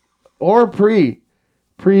 Or pre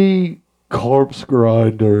Corpse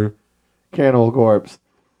Grinder, Cannibal Corpse.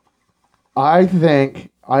 I think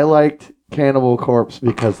I liked Cannibal Corpse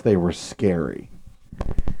because they were scary.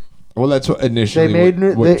 Well, that's what initially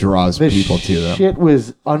what draws people to them. Shit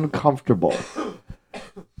was uncomfortable.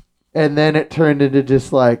 And then it turned into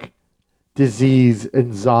just like disease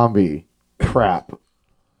and zombie crap.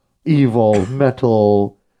 Evil,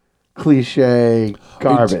 metal, cliche,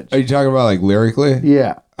 garbage. Are you talking about like lyrically?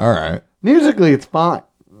 Yeah. All right. Musically, it's fine.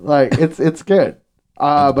 Like it's good.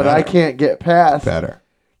 But I can't get past the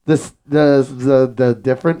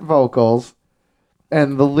different vocals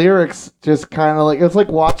and the lyrics. Just kind of like it's like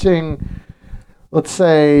watching, let's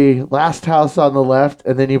say, Last House on the Left,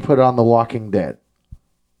 and then you put on The Walking Dead.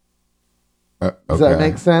 Okay. Does that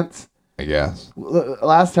make sense? I guess.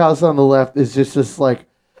 Last House on the Left is just this like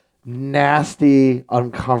nasty,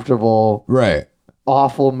 uncomfortable, right,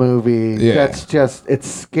 awful movie. Yeah. That's just it's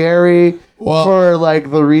scary. Well, for like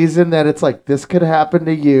the reason that it's like this could happen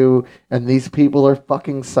to you, and these people are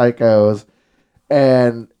fucking psychos,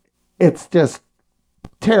 and it's just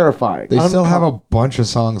terrifying. They still have a bunch of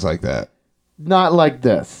songs like that. Not like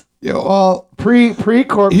this. Yeah, well, pre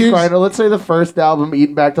Corpse Grinder. Let's say the first album,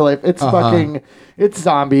 Eaten Back to Life. It's fucking. It's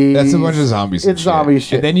zombies. That's a bunch of zombies. It's zombie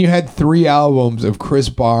shit. And then you had 3 albums of Chris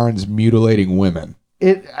Barnes mutilating women.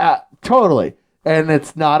 It totally, and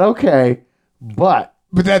it's not okay, but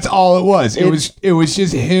that's all it was. It was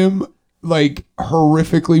just him like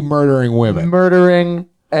horrifically murdering women,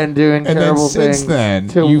 and doing terrible things. Since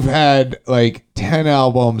then, you've had like 10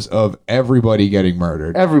 albums of everybody getting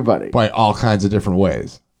murdered. Everybody by all kinds of different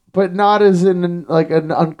ways, but not as in like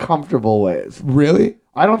an uncomfortable ways. Really?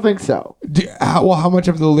 I don't think so. How much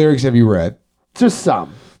of the lyrics have you read? Just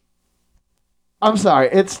some. I'm sorry.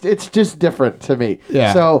 It's just different to me.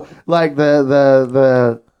 Yeah. So like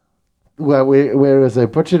the where was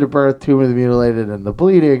it? Butcher to Birth, Tomb of the Mutilated, and the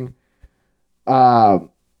Bleeding.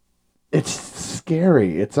 It's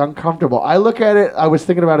scary. It's uncomfortable. I look at it. I was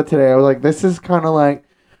thinking about it today. I was like, this is kind of like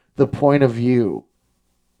the point of view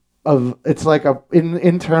of. It's like an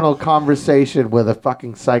internal conversation with a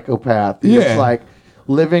fucking psychopath. Yeah. It's like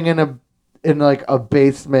living in like a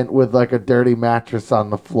basement with like a dirty mattress on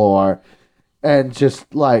the floor. And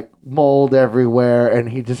just like mold everywhere, and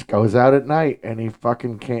he just goes out at night and he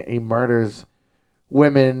fucking can't. He murders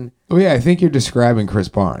women. Oh yeah, I think you're describing Chris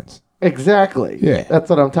Barnes. Exactly. Yeah,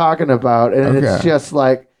 that's what I'm talking about. And okay. It's just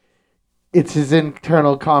like it's his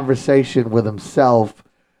internal conversation with himself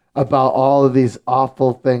about all of these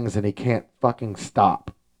awful things, and he can't fucking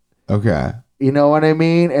stop. Okay. You know what I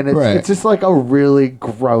mean? And it's just like a really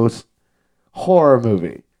gross horror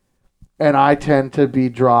movie. And I tend to be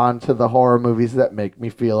drawn to the horror movies that make me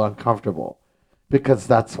feel uncomfortable because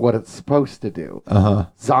that's what it's supposed to do. Uh-huh.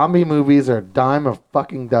 Zombie movies are a dime a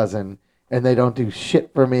fucking dozen, and they don't do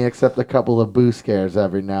shit for me except a couple of boo scares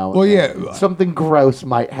every now and then. Yeah. Something gross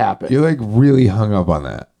might happen. You're like really hung up on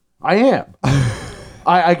that. I am.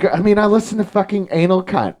 I mean, I listen to fucking Anal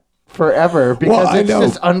Cunt forever because it's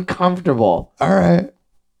just uncomfortable. All right.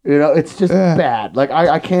 You know, it's just bad. Like,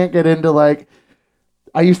 I can't get into like...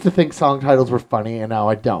 I used to think song titles were funny, and now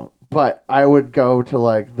I don't. But I would go to,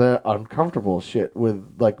 like, the uncomfortable shit with,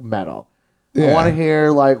 like, metal. Yeah. I want to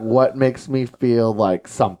hear, like, what makes me feel like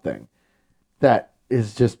something that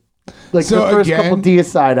is just... Like, the first couple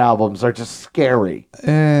Deicide albums are just scary.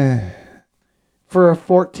 For a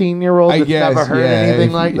 14-year-old that's never heard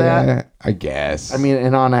anything like that. I guess. I mean,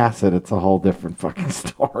 and on acid, it's a whole different fucking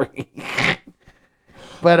story.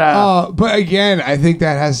 But again, I think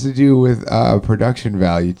that has to do with production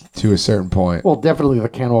value to a certain point. Well, definitely the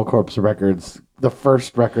Cannibal Corpse records. The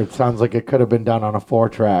first record sounds like it could have been done on a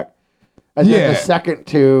 4-track. And then the second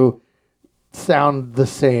two sound the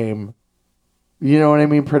same. You know what I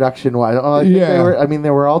mean? Production-wise.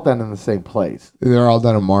 They were all done in the same place. They're all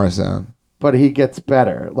done in Morrisound. But he gets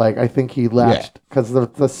better. Like, I think he latched. Because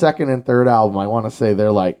the second and third album, I want to say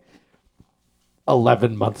they're like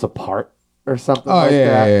 11 months apart. Or something like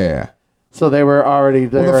that. Yeah. So they were already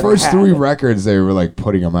there. Well, the first 3 records, they were like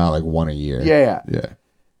putting them out like one a year. Yeah.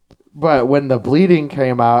 But when the Bleeding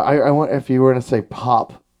came out, I want if you were to say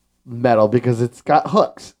pop metal because it's got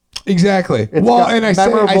hooks. Exactly. And I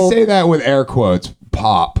say that with air quotes,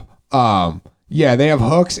 pop. They have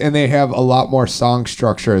hooks and they have a lot more song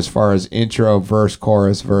structure as far as intro, verse,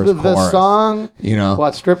 chorus, verse, chorus. The song,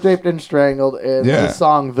 Stripped, Aped, and Strangled, and the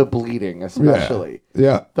song The Bleeding, especially.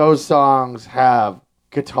 Yeah. Those songs have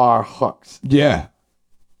guitar hooks. Yeah.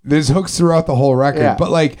 There's hooks throughout the whole record. Yeah.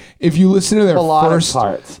 But like if you listen to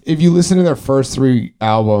their first 3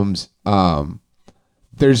 albums,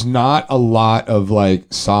 there's not a lot of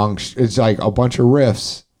like songs. It's like a bunch of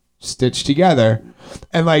riffs stitched together.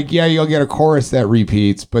 And like, you'll get a chorus that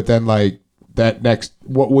repeats, but then like that next,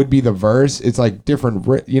 what would be the verse, it's like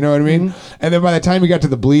different, you know what I mean? Mm-hmm. And then by the time you got to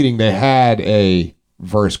The Bleeding, they had a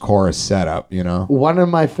verse chorus setup, you know? One of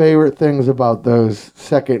my favorite things about those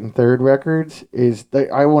second and third records is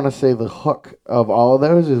I want to say the hook of all of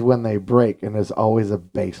those is when they break and there's always a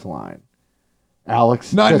bass line.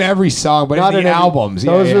 Alex, not in every song, but in the albums.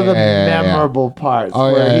 Those are the memorable parts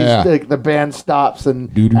where he's the band stops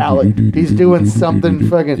and Alex, he's doing something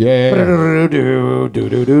fucking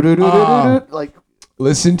like.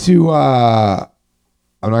 Listen to I'm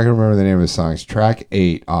not gonna remember the name of the song. It's track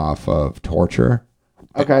 8 off of Torture.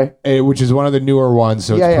 Okay, which is one of the newer ones,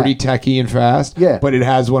 so it's pretty techy and fast. Yeah, but it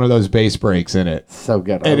has one of those bass breaks in it. So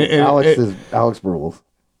good. And Alex rules.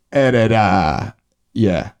 And it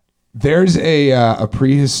There's a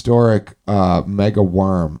prehistoric mega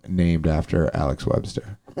worm named after Alex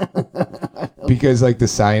Webster. Because like the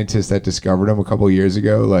scientist that discovered him a couple of years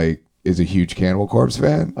ago, like is a huge Cannibal Corpse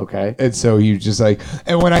fan. Okay. And so he was just like,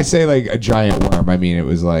 and when I say like a giant worm, I mean it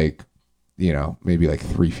was like, maybe like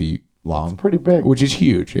 3 feet long. That's pretty big. Which is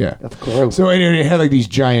huge, yeah. That's gross. So it had like these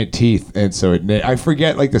giant teeth, and so I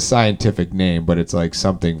forget like the scientific name, but it's like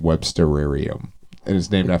something Websterarium. And it's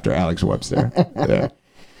named after Alex Webster. Yeah.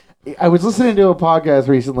 I was listening to a podcast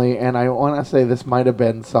recently, and I want to say this might have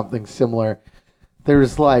been something similar.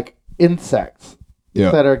 There's like insects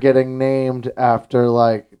that are getting named after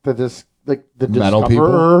like the metal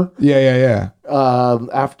discoverer. People. Yeah.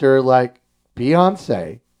 After like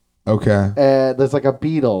Beyonce. Okay. There's like a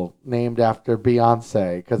beetle named after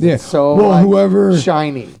Beyonce because it's so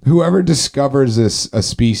shiny. Whoever discovers a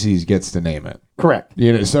species gets to name it. Correct.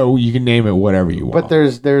 You know, so you can name it whatever you want. But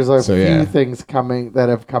there's a So, few yeah. things that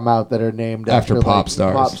have come out that are named After pop like,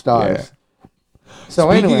 stars. Pop stars. Yeah. So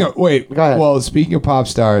speaking anyway, of, wait, go ahead. well, speaking of pop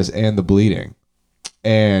stars and the bleeding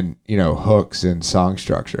and, you know, hooks and song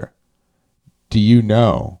structure, do you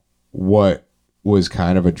know what was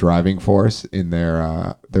kind of a driving force in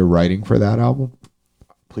their writing for that album?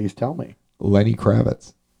 Please tell me. Lenny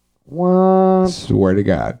Kravitz. What? Swear to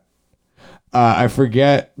God. I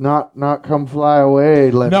forget. Not Come Fly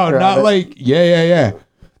Away. Lenny No, Kravitz. not like, yeah.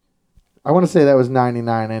 I want to say that was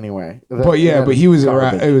 99 anyway. But yeah, that but is he was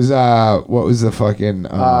garbage. around. It was, what was the fucking.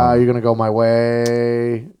 You're Gonna Go My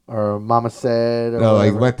Way, or Mama Said. Or No,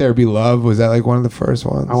 like whatever. Let There Be Love. Was that like one of the first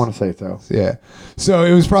ones? I want to say so. Yeah. So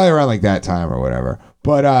it was probably around like that time or whatever.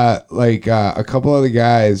 But a couple of the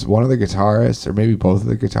guys, one of the guitarists, or maybe both of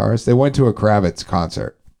the guitarists, they went to a Kravitz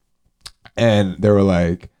concert. And they were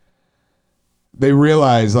like, they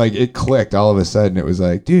realized like it clicked all of a sudden. It was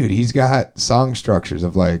like, dude, he's got song structures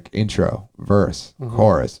of like intro, verse,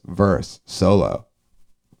 chorus, verse, solo.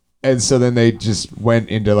 And so then they just went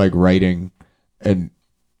into like writing and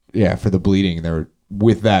yeah, for the bleeding. They were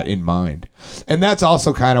with that in mind. And that's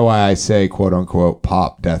also kind of why I say quote unquote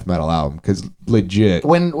pop death metal album, because legit.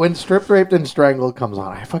 When Stripped, Raped, and Strangled comes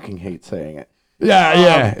on, I fucking hate saying it.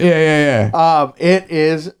 Yeah. It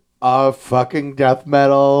is a fucking death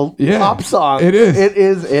metal pop song. It is. It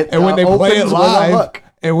is. It and when they play it opens with a live, hook.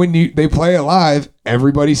 and when they play it live,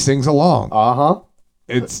 everybody sings along. Uh-huh.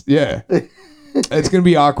 It's it's gonna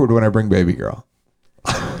be awkward when I bring Baby Girl.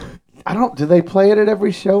 Do they play it at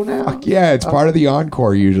every show now? Yeah, it's part of the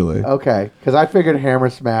encore usually. Okay, because I figured Hammer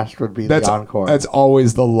Smashed would be the encore. That's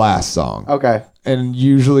always the last song. Okay. And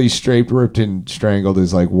usually Straight, Ripped, and Strangled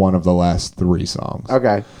is like one of the last 3 songs.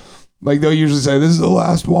 Okay. Like they'll usually say, this is the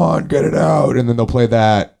last one, get it out. And then they'll play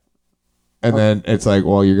that. And then it's like,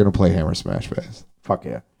 well, you're going to play Hammer Smash Face. Fuck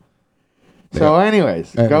yeah. So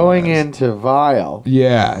anyways, going into Vile.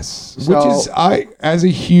 Yes. So- Which is, as a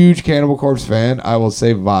huge Cannibal Corpse fan, I will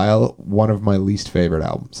say Vile, one of my least favorite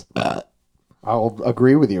albums. I'll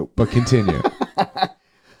agree with you. But continue.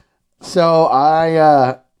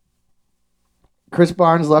 So Chris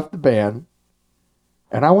Barnes left the band,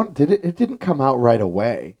 and it didn't come out right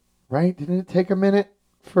away, right? Didn't it take a minute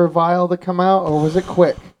for Vile to come out, or was it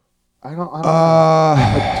quick? I don't know.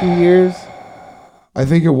 Like 2 years? I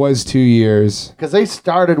think it was 2 years. Because they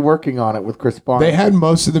started working on it with Chris Barnes. They had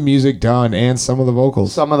most of the music done and some of the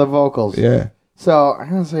vocals. some of the vocals. Yeah. So I'm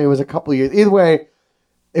gonna say it was a couple of years. Either way,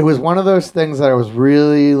 it was one of those things that I was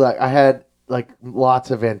really like. I had like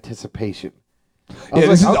lots of anticipation. Yeah,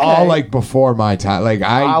 this is all like before my time. Like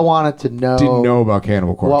I wanted to know didn't know about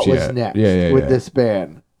Cannibal Corpse what yet. was next Yeah, with this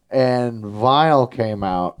band, and Vile came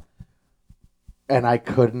out, and I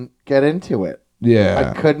couldn't get into it.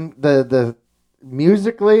 Yeah. I couldn't. The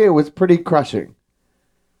musically, it was pretty crushing.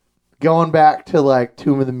 Going back to like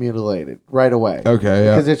Tomb of the Mutilated right away. Okay,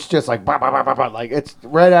 yeah. Because it's just like bah, bah, bah, bah, bah, like it's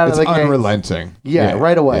right out of the gate. Unrelenting. Yeah,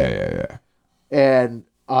 right away. Yeah. And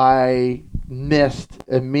I missed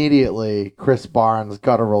immediately Chris Barnes'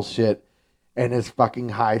 guttural shit and his fucking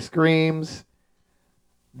high screams.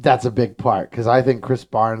 That's a big part because I think Chris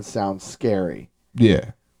Barnes sounds scary.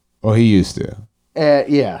 Yeah. Well, he used to.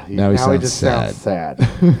 Yeah. Now he sounds sounds sad.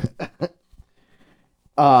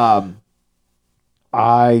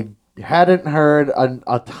 I hadn't heard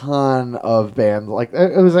a ton of bands. Like,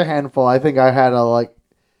 it was a handful. I think I had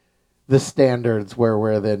the standards were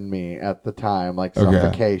within me at the time, like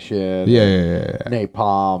Suffocation, Yeah.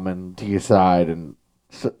 Napalm, and Deicide, and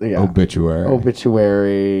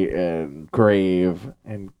Obituary, and Grave,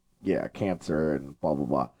 and Cancer, and blah blah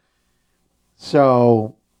blah.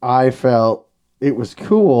 So I felt it was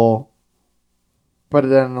cool, but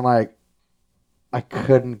then like I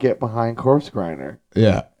couldn't get behind Corpse Grinder.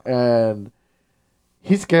 Yeah. And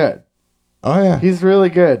he's good. Oh yeah. He's really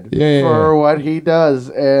good for what he does,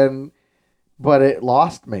 but it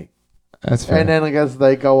lost me. That's fair. And then as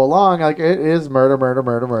they go along, like it is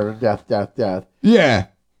murder, death. Yeah.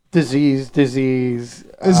 Disease.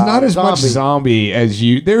 It's not as much zombie as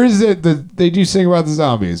you. There is they do sing about the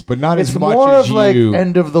zombies, but not as much more as of you. like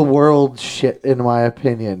end of the world shit, in my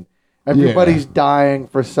opinion. Everybody's dying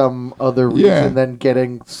for some other reason than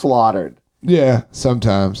getting slaughtered. Yeah,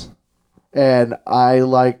 sometimes. And I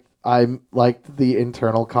liked the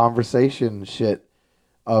internal conversation shit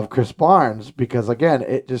of Chris Barnes because again,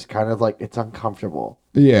 it just kind of like it's uncomfortable.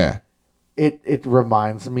 Yeah. It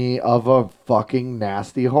reminds me of a fucking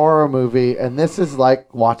nasty horror movie, and this is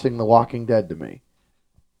like watching The Walking Dead to me.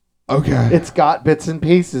 Okay. It's got bits and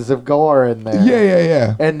pieces of gore in there.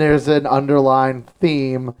 Yeah. And there's an underlying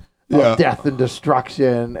theme Yeah. death and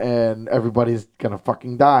destruction, and everybody's gonna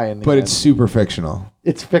fucking die. But it's super fictional.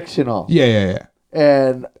 It's fictional. Yeah.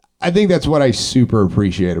 And I think that's what I super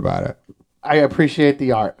appreciate about it. I appreciate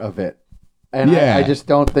the art of it. And Yeah. I just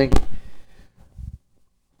don't think,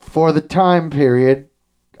 for the time period,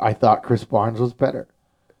 I thought Chris Barnes was better.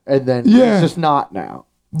 And then it's just not now.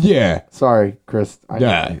 Yeah. Sorry, Chris.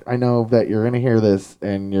 I know that you're going to hear this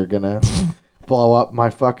and you're going to blow up my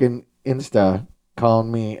fucking Insta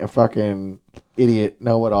calling me a fucking idiot,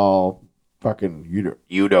 know-it-all, fucking,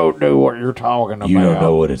 you don't know what you're talking about. You don't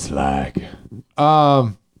know what it's like.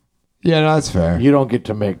 Yeah, no, that's fair. You don't get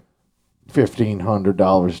to make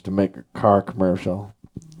 $1,500 to make a car commercial.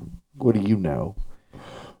 What do you know?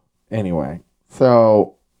 Anyway,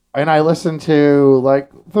 so, and I listened to like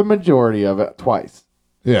the majority of it twice.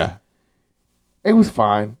 Yeah. It was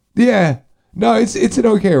fine. Yeah. No, it's an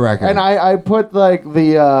okay record. And I put like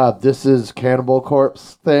the This Is Cannibal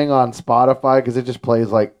Corpse thing on Spotify because it just plays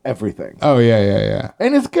like everything. Oh, yeah.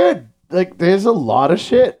 And it's good. Like there's a lot of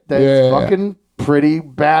shit that's fucking pretty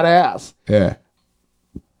badass. Yeah.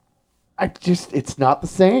 It's not the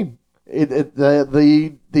same. It's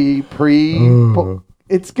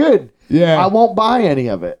good. Yeah. I won't buy any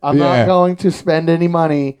of it. I'm not going to spend any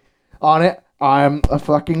money on it. I'm a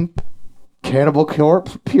fucking Cannibal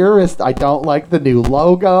Corpse purist. I don't like the new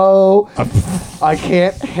logo. I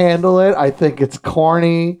can't handle it. I think it's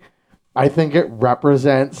corny. I think it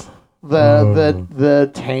represents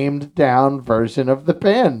the tamed down version of the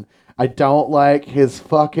band. I don't like his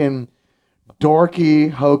fucking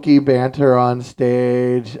dorky, hokey banter on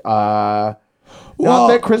stage. Not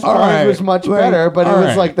that Chris Barnes was much better, but it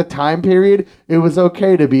was like the time period. It was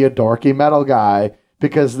okay to be a dorky metal guy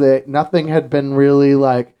because nothing had been really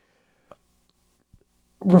like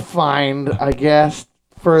refined, I guess,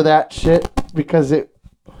 for that shit because it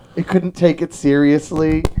couldn't take it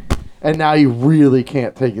seriously, and now you really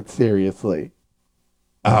can't take it seriously.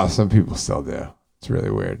 Oh, some people still do. It's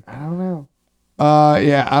really weird. I don't know.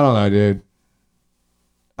 Yeah, I don't know, dude.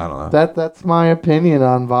 I don't know. That's my opinion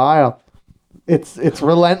on Vile. It's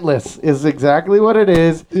relentless is exactly what it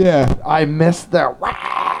is. Yeah. I miss the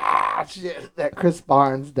shit that Chris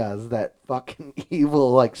Barnes does, that fucking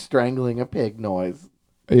evil like strangling a pig noise.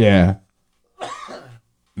 Yeah.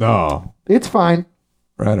 No. It's fine.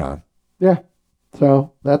 Right on. Yeah.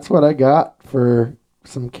 So that's what I got for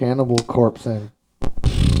some Cannibal Corpsing.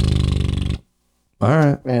 All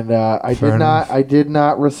right. And I did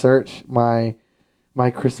not research my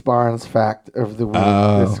Chris Barnes fact of the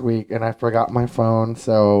week this week, and I forgot my phone,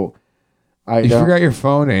 so you forgot your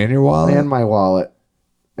phone and your wallet? And my wallet.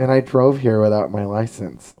 And I drove here without my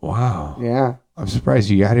license. Wow. Yeah. I'm surprised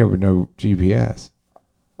you got here with no GPS.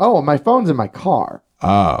 Oh, my phone's in my car.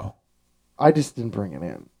 Oh. I just didn't bring it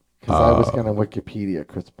in because I was going to Wikipedia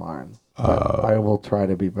Chris Barnes. But I will try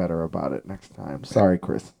to be better about it next time. Sorry,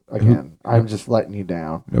 Chris. Again, I'm just letting you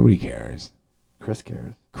down. Nobody cares. Chris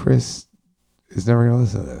cares. Chris is never going to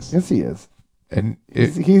listen to this. Yes, he is. And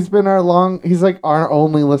he's been he's like our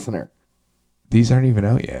only listener. These aren't even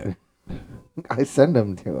out yet. I send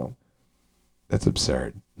them to him. That's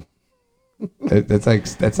absurd. that's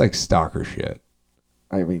like stalker shit.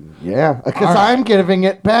 I mean, yeah, because I'm giving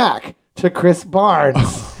it back to Chris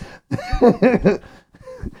Barnes.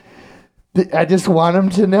 I just want him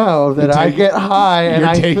to know that I get high and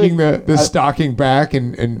you're taking the stalking back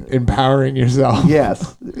and empowering yourself.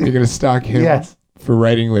 Yes. You're going to stalk him yes. for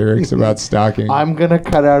writing lyrics about stalking. I'm going to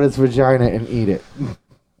cut out his vagina and eat it.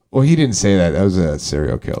 Well, he didn't say that. That was a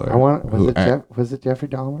serial killer. Was it Jeffrey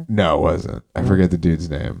Dahmer? No, it wasn't. I forget the dude's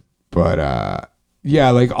name. But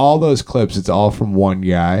yeah, like all those clips, it's all from one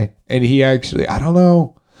guy. And he actually, I don't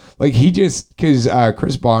know, like he just, because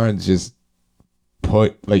Chris Barnes just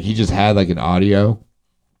he just had like an audio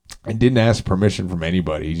and didn't ask permission from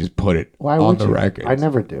anybody. He just put it on the record. I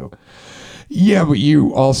never do. Yeah, but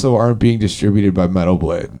you also aren't being distributed by Metal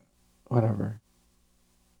Blade. Whatever.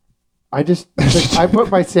 I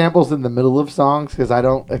put my samples in the middle of songs because I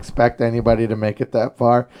don't expect anybody to make it that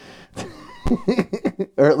far.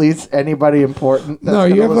 Or at least anybody important. No,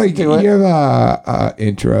 you have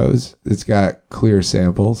intros. It's got clear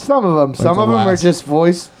samples. Some of them. Some of them are just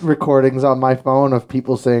voice recordings on my phone of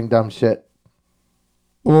people saying dumb shit.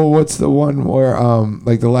 Well, what's the one where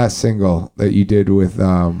like the last single that you did with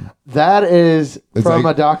that is from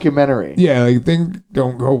a documentary. Yeah, like things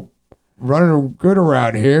don't go running good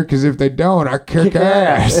around here because if they don't, I kick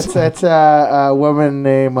ass. It's a woman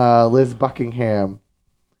named Liz Buckingham.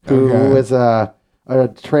 Who is a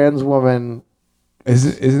trans woman.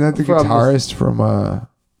 Isn't that the guitarist from...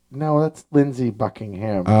 No, that's Lindsey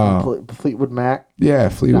Buckingham. Oh. Fleetwood Mac. Yeah,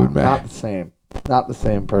 Fleetwood Mac. Not the same. Not the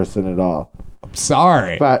same person at all. I'm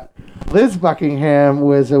sorry. But Liz Buckingham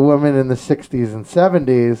was a woman in the 60s and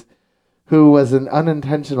 70s who was an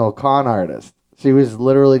unintentional con artist. She was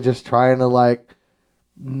literally just trying to like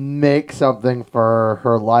make something for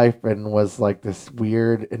her life and was like this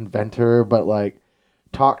weird inventor, but like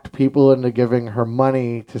talked people into giving her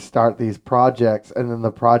money to start these projects, and then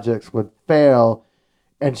the projects would fail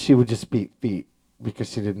and she would just beat feet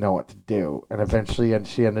because she didn't know what to do. And eventually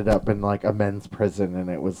she ended up in like a men's prison, and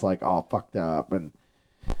it was like all fucked up, and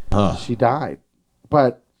she died.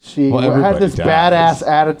 But she had this badass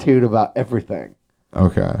attitude about everything.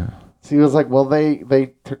 Okay. She was like, well,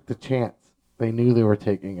 they took the chance. They knew they were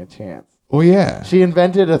taking a chance. Well, yeah. She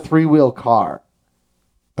invented a 3-wheel car.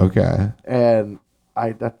 Okay. And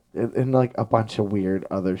and like a bunch of weird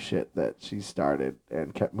other shit that she started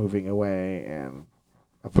and kept moving away, and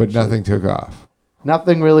but nothing took off.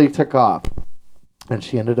 Nothing really took off, and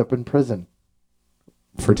she ended up in prison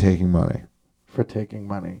for taking money.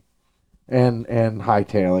 And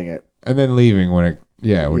hightailing it, and then leaving when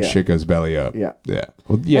shit goes belly up. Yeah.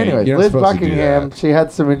 Well, yeah. Anyways, Liz Buckingham, she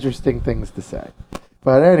had some interesting things to say.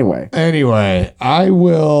 But anyway, I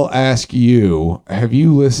will ask you: have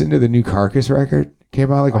you listened to the new Carcass record?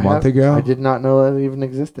 Came out like a month ago. I did not know that it even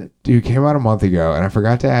existed. Dude, came out a month ago, and I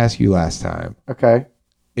forgot to ask you last time. Okay.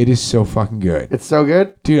 It is so fucking good. It's so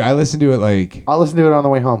good? Dude, I listen to it like... I'll listen to it on the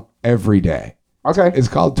way home. Every day. Okay. It's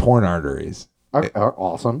called Torn Arteries. Okay.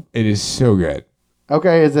 Awesome. It is so good.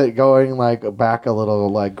 Okay, is it going like back a little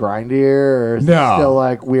like grindier, or is it still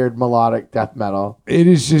like weird melodic death metal? It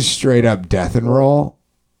is just straight up death and roll.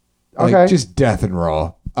 Like, okay. Just death and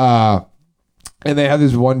roll. And they have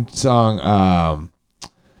this one song...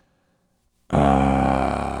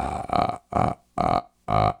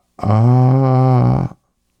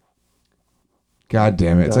 God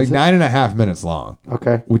damn it. It's like 9.5 minutes long.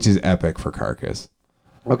 Okay. Which is epic for Carcass.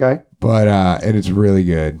 Okay. But and it's really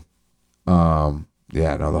good.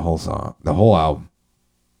 The whole song. The whole album.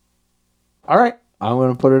 All right. I'm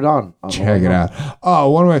gonna put it on. Check it out. Oh,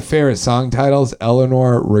 one of my favorite song titles,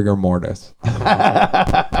 Eleanor Rigor Mortis. All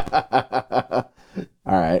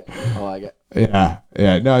right. I like it.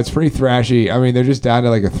 Yeah. No, it's pretty thrashy. I mean, they're just down to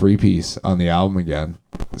like a 3-piece on the album again.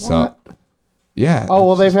 So, what? Yeah. Oh,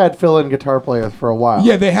 well, they've had fill-in guitar players for a while.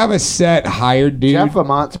 Yeah, they have a set hired dude. Jeff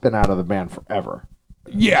Amont's been out of the band forever.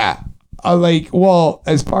 Yeah.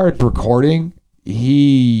 As far as recording,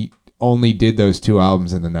 he only did those 2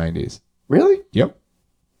 albums in the 90s. Really? Yep.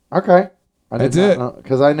 Okay. That's it.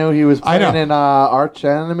 Because I know he was playing in Arch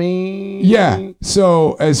Enemy. Yeah.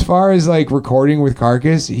 So as far as like recording with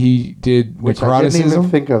Carcass, he did Which Necroticism. I didn't even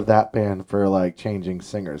think of that band for like changing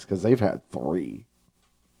singers, because they've had 3.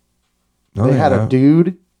 They had a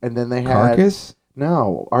dude, and then they had Carcass.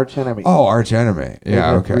 No, Arch Enemy. Oh, Arch Enemy.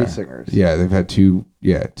 Yeah. Okay. 3 singers. Yeah, they've had 2.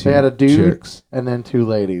 Yeah, 2. They had a dude chicks. and then 2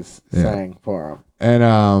 ladies sang for them.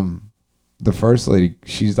 And the first lady,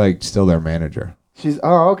 she's like still their manager.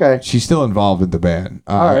 Okay. She's still involved in the band.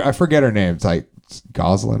 Right. I forget her name. It's like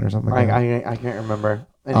Goslin or something like that. I can't remember.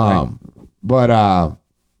 Anyway.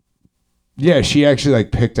 She actually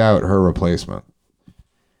like picked out her replacement.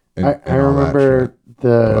 I remember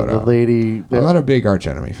the lady. I'm not a big Arch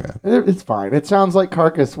Enemy fan. It's fine. It sounds like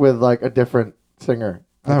Carcass with like a different singer.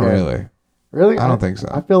 Not really. Really? I don't think so.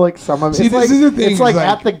 I feel like some of it. See, this is the thing. It's like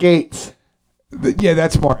At the Gates. Yeah,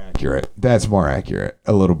 that's more accurate.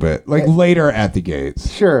 A little bit. Like later At the Gates.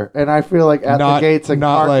 Sure. And I feel like At the Gates and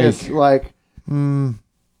Carcass,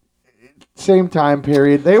 same time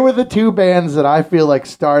period. They were the 2 bands that I feel like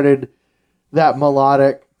started that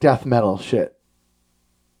melodic death metal shit.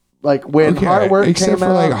 Like when Heartwork except came for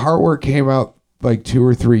out. like Heartwork came out like 2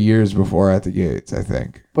 or 3 years before At the Gates, I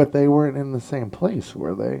think. But they weren't in the same place,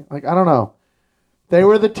 were they? Like, I don't know. They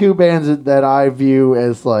were the 2 bands that I view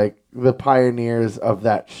as like the pioneers of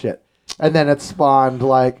that shit. And then it spawned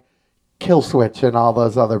like Killswitch and all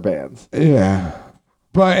those other bands. Yeah.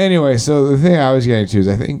 But anyway, so the thing I was getting to is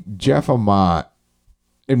I think Jeff Amott,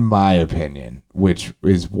 in my opinion, which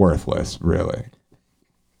is worthless, really.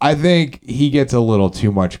 I think he gets a little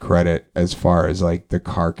too much credit as far as like the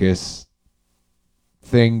Carcass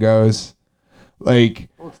thing goes. Like,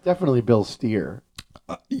 well, it's definitely Bill Steer.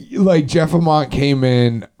 Like Jeff Amott came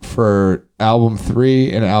in for album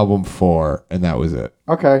 3 and album 4, and that was it.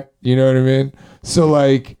 Okay. You know what I mean? So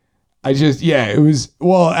like, it was,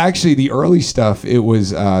 actually the early stuff, it was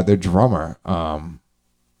the drummer. So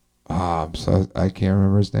I can't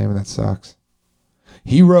remember his name, and that sucks.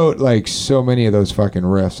 He wrote like so many of those fucking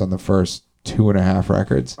riffs on the first 2.5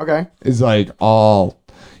 records. Okay. It's like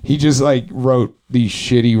he just like wrote these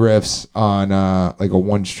shitty riffs on like a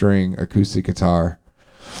 1-string acoustic guitar.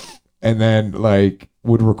 and then like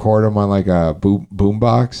would record them on like a boom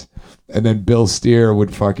box, and then Bill Steer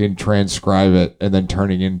would fucking transcribe it and then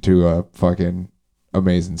turn it into a fucking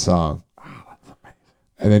amazing song. Oh, that's amazing.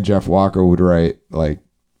 And then Jeff Walker would write like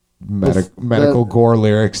medical gore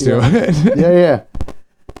lyrics to it. Yeah.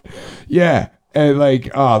 Yeah. And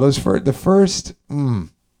like those the first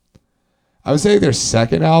I would say their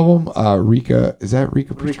second album, Rika, is that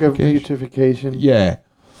Rika Beautification? Yeah.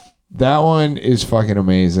 That one is fucking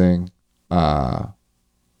amazing. And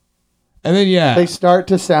then they start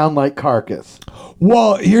to sound like Carcass.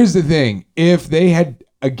 Well, here's the thing. If they had,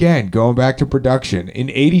 again, going back to production, in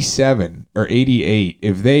 87 or 88,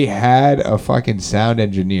 if they had a fucking sound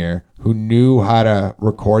engineer who knew how to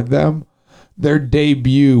record them, their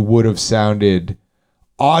debut would have sounded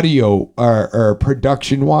audio or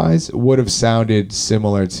production wise would have sounded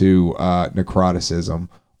similar to Necroticism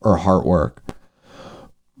or Heartwork.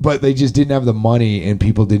 But they just didn't have the money and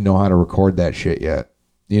people didn't know how to record that shit yet.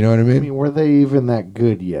 You know what I mean? I mean, were they even that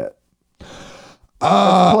good yet?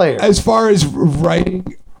 As far as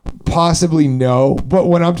writing, possibly no. But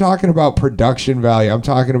when I'm talking about production value, I'm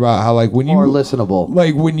talking about how like when more listenable.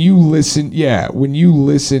 Like when you listen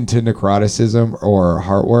to Necroticism or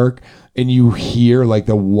Heartwork and you hear like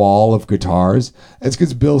the wall of guitars, it's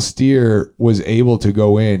because Bill Steer was able to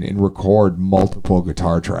go in and record multiple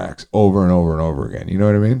guitar tracks over and over and over again. You know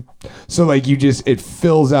what I mean? So like it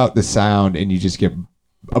fills out the sound and you just get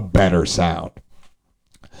a better sound.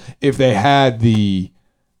 If they had the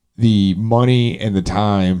money and the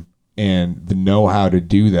time and the know-how to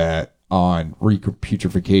do that on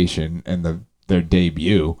Putrefaction and their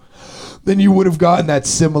debut, then you would have gotten that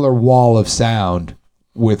similar wall of sound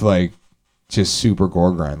with like just super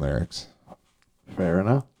gore grind lyrics. Fair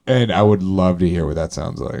enough. And I would love to hear what that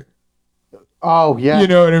sounds like. Oh, yeah. You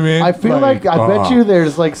know what I mean? I feel like I bet you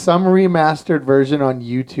there's like some remastered version on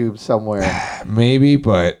YouTube somewhere. Maybe,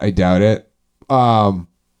 but I doubt it.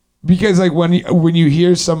 Because like when you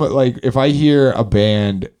hear like if I hear a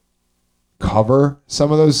band cover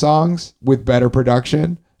some of those songs with better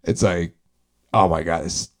production, it's like, oh my God,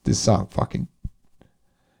 this song fucking,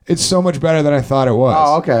 it's so much better than I thought it was.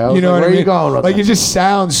 Oh, okay. You know what I mean? Where are you going with like that? It just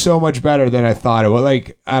sounds so much better than I thought it would.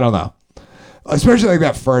 Like, I don't know. Especially like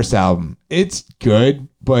that first album. It's good,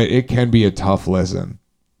 but it can be a tough listen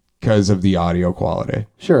because of the audio quality.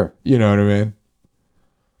 Sure. You know what I mean?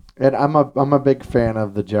 And I'm a big fan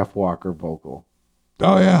of the Jeff Walker vocal.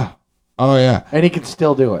 Oh yeah. And he can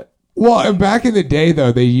still do it. Well, and back in the day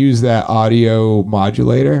though, they used that audio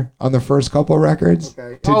modulator on the first couple of records.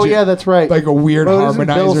 Okay. Yeah, that's right. Like a weird harmonizer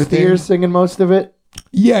Bill Steer thing. singing most of it.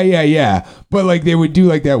 Yeah. But like they would do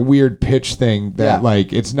like that weird pitch thing that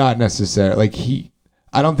like it's not necessary. Like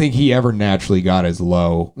I don't think he ever naturally got as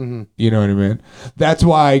low. Mm-hmm. You know what I mean? That's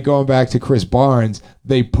why going back to Chris Barnes,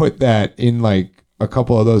 they put that in like a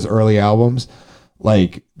couple of those early albums.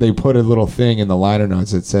 Like they put a little thing in the liner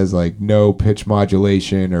notes that says like no pitch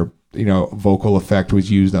modulation or vocal effect was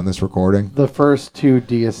used on this recording. The first two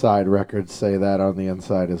Deicide records say that on the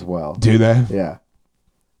inside as well. Do they? Yeah.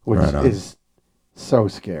 Which is so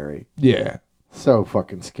scary. Yeah. So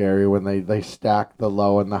fucking scary when they stack the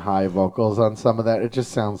low and the high vocals on some of that. It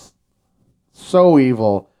just sounds so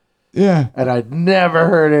evil. Yeah. And I'd never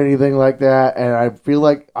heard anything like that. And I feel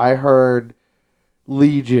like I heard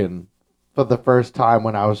Legion for the first time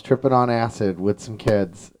when I was tripping on acid with some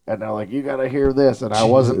kids. And they're like, you got to hear this. And I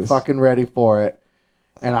wasn't fucking ready for it.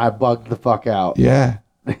 And I bugged the fuck out. Yeah.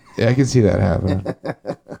 Yeah, I can see that happening.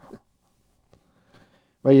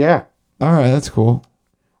 But yeah. All right, that's cool.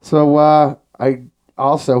 So I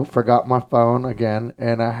also forgot my phone again.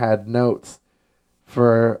 And I had notes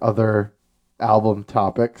for other album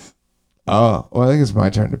topics. Oh, well, I think it's my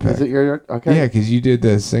turn to pick. Is it your okay? Yeah, because you did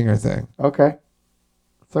the singer thing. Okay.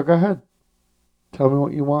 So go ahead. Tell me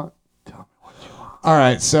what you want. All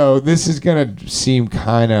right, so this is going to seem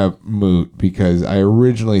kind of moot because I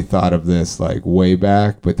originally thought of this like way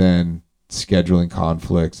back, but then scheduling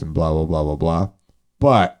conflicts and blah, blah, blah, blah, blah.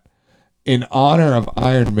 But in honor of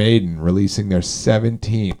Iron Maiden releasing their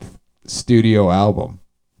 17th studio album,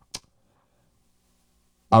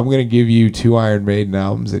 I'm going to give you 2 Iron Maiden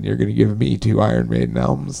albums and you're going to give me 2 Iron Maiden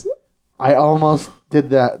albums. I almost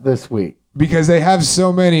did that this week. Because they have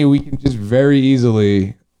so many, we can just very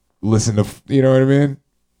easily listen to, you know what I mean?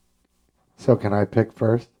 So can I pick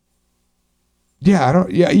first? Yeah,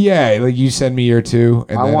 yeah. Like you send me your 2,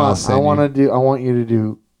 and then I'll send you. I want you to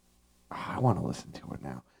do. I want to listen to it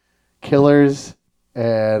now. Killers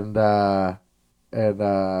and and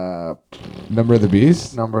Number of the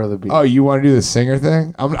Beast? Number of the Beast. Oh, you want to do the singer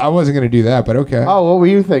thing? I wasn't going to do that, but okay. Oh, what were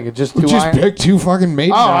you thinking? Just pick two fucking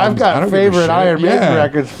Maiden albums. I've got favorite Iron Maiden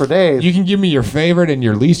records for days. You can give me your favorite and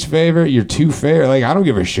your least favorite, your two favorite. Like, I don't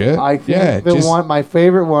give a shit. I think my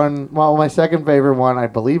favorite one, well, my second favorite one, I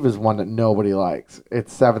believe, is one that nobody likes.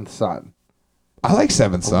 It's Seventh Son. I like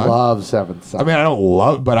Seventh Son. Love Seventh Son. I mean, I don't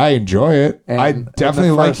love, but I enjoy it. I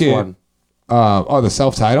definitely like it. One. The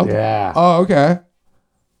self-titled? Yeah. Oh, okay.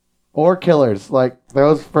 Or Killers. Like,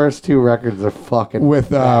 those first two records are fucking with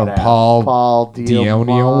Paul Dion. Yeah,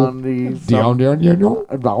 I don't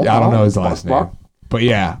know his last name. But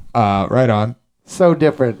yeah, right on. So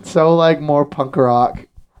different. So, like, more punk rock.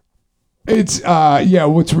 It's,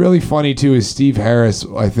 what's really funny, too, is Steve Harris,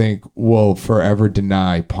 I think, will forever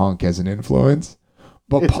deny punk as an influence.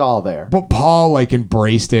 But it's all there. But Paul, like,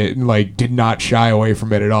 embraced it and, like, did not shy away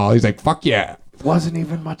from it at all. He's like, fuck yeah. Wasn't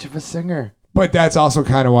even much of a singer. But that's also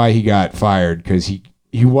kind of why he got fired, because he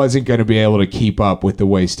wasn't going to be able to keep up with the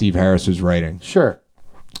way Steve Harris was writing. Sure.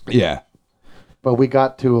 Yeah. But we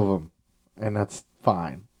got two of them, and that's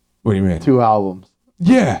fine. What do you mean? 2 albums.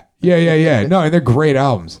 Yeah. No, and they're great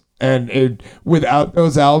albums. And without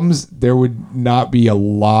those albums, there would not be a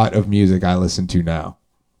lot of music I listen to now.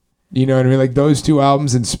 You know what I mean? Like, those 2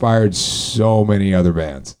 albums inspired so many other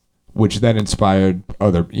bands, which then inspired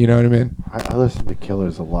other, you know what I mean? I listened to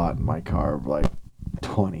Killers a lot in my car, like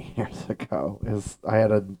 20 years ago. I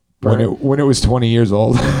had a when it was 20 years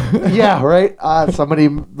old. Yeah, right. Somebody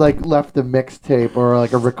like left a mixtape or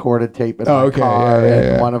like a recorded tape in my car,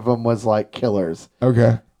 and one of them was like Killers.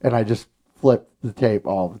 Okay. And I just flipped the tape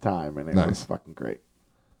all the time, and it was fucking great.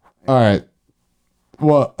 All right.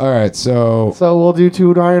 Well, all right. So we'll do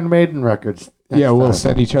 2 Iron Maiden records. We'll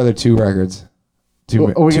send each other 2 records.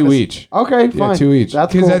 Two each. Okay, fine. Yeah, 2 each.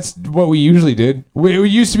 That's because cool. That's what we usually did. It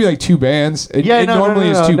used to be like 2 bands. Normally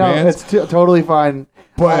it's 2 bands. It's totally fine.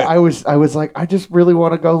 But I was like, I just really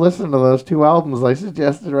want to go listen to those 2 albums I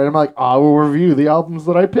suggested. Right? I'm like, I will review the albums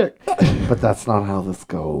that I pick. But that's not how this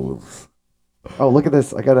goes. Oh, look at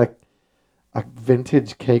this! I got a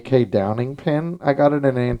vintage KK Downing pin. I got it in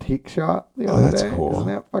an antique shop the other day. That's cool. Isn't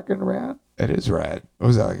that fucking rad? It is rad. What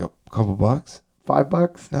was that, like a couple bucks?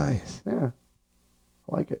 $5. Nice. Yeah.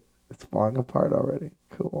 I like it. It's falling apart already.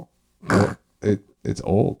 Cool. Well, it's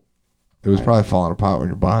old. It was probably falling apart when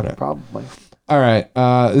you bought it. Probably. All right.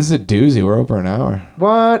 This is a doozy. We're over an hour.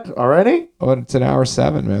 What? Already? Oh, it's an hour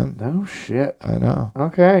 7, man. No shit. I know.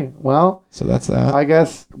 Okay. Well. So that's that. I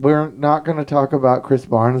guess we're not going to talk about Chris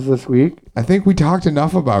Barnes this week. I think we talked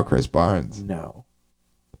enough about Chris Barnes. No.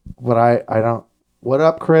 But I don't. What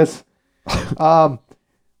up, Chris?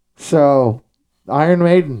 So, Iron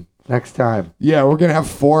Maiden next time. Yeah, we're going to have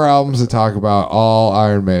 4 albums to talk about, all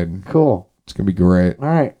Iron Maiden. Cool. It's going to be great. All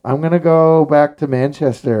right. I'm going to go back to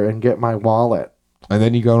Manchester and get my wallet. And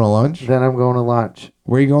then you go to lunch? Then I'm going to lunch.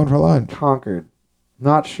 Where are you going for lunch? Concord.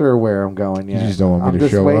 Not sure where I'm going yet. You just don't want me to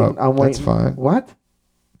show up. I'm waiting. That's fine. What?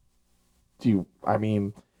 I'm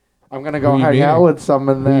going to go hang out with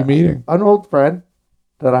someone. Who are you meeting? An old friend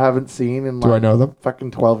that I haven't seen in Do I know them?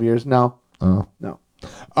 Fucking 12 years. No. Oh. No.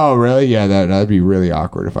 Oh, really? Yeah, that'd be really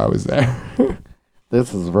awkward if I was there.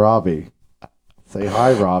 This is Robbie. Say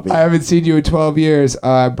hi, Robbie. I haven't seen you in 12 years.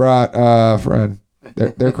 I brought a friend.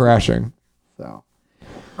 They're crashing. So,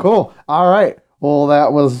 cool. All right. Well,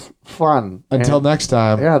 that was fun. Until next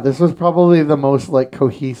time. Yeah, this was probably the most like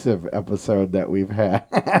cohesive episode that we've had.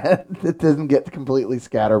 It doesn't get completely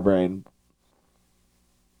scatterbrained.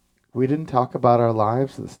 We didn't talk about our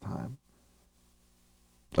lives this time.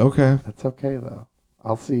 Okay. That's okay though.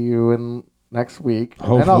 I'll see you in next week.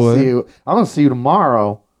 Hopefully. And I'll see you. I'm gonna see you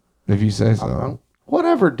tomorrow. If you say so.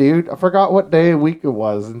 Whatever, dude. I forgot what day of the week it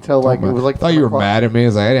was until like it was like. I thought you were mad at me. I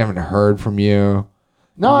was like, I haven't heard from you.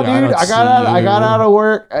 No, dude. I got out of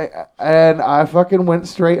work and I fucking went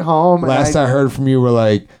straight home. Last I heard from you were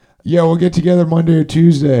like, yeah, we'll get together Monday or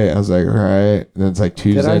Tuesday. I was like, all right. And then it's like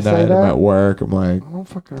Tuesday night. I'm at work. I'm like, I don't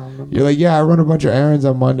fucking remember. You're like, yeah, I run a bunch of errands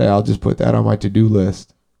on Monday. I'll just put that on my to-do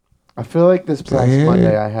list. I feel like this past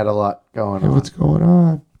Monday I had a lot going on. What's going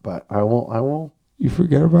on? But I won't. You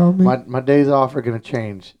forget about me? My days off are going to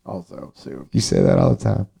change also soon. You say that all the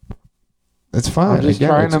time. It's fine. I'm just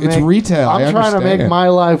trying to it's retail. I'm trying to make my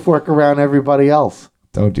life work around everybody else.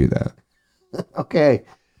 Don't do that. Okay.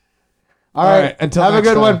 All right. Until have a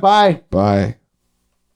good one. Bye. Bye.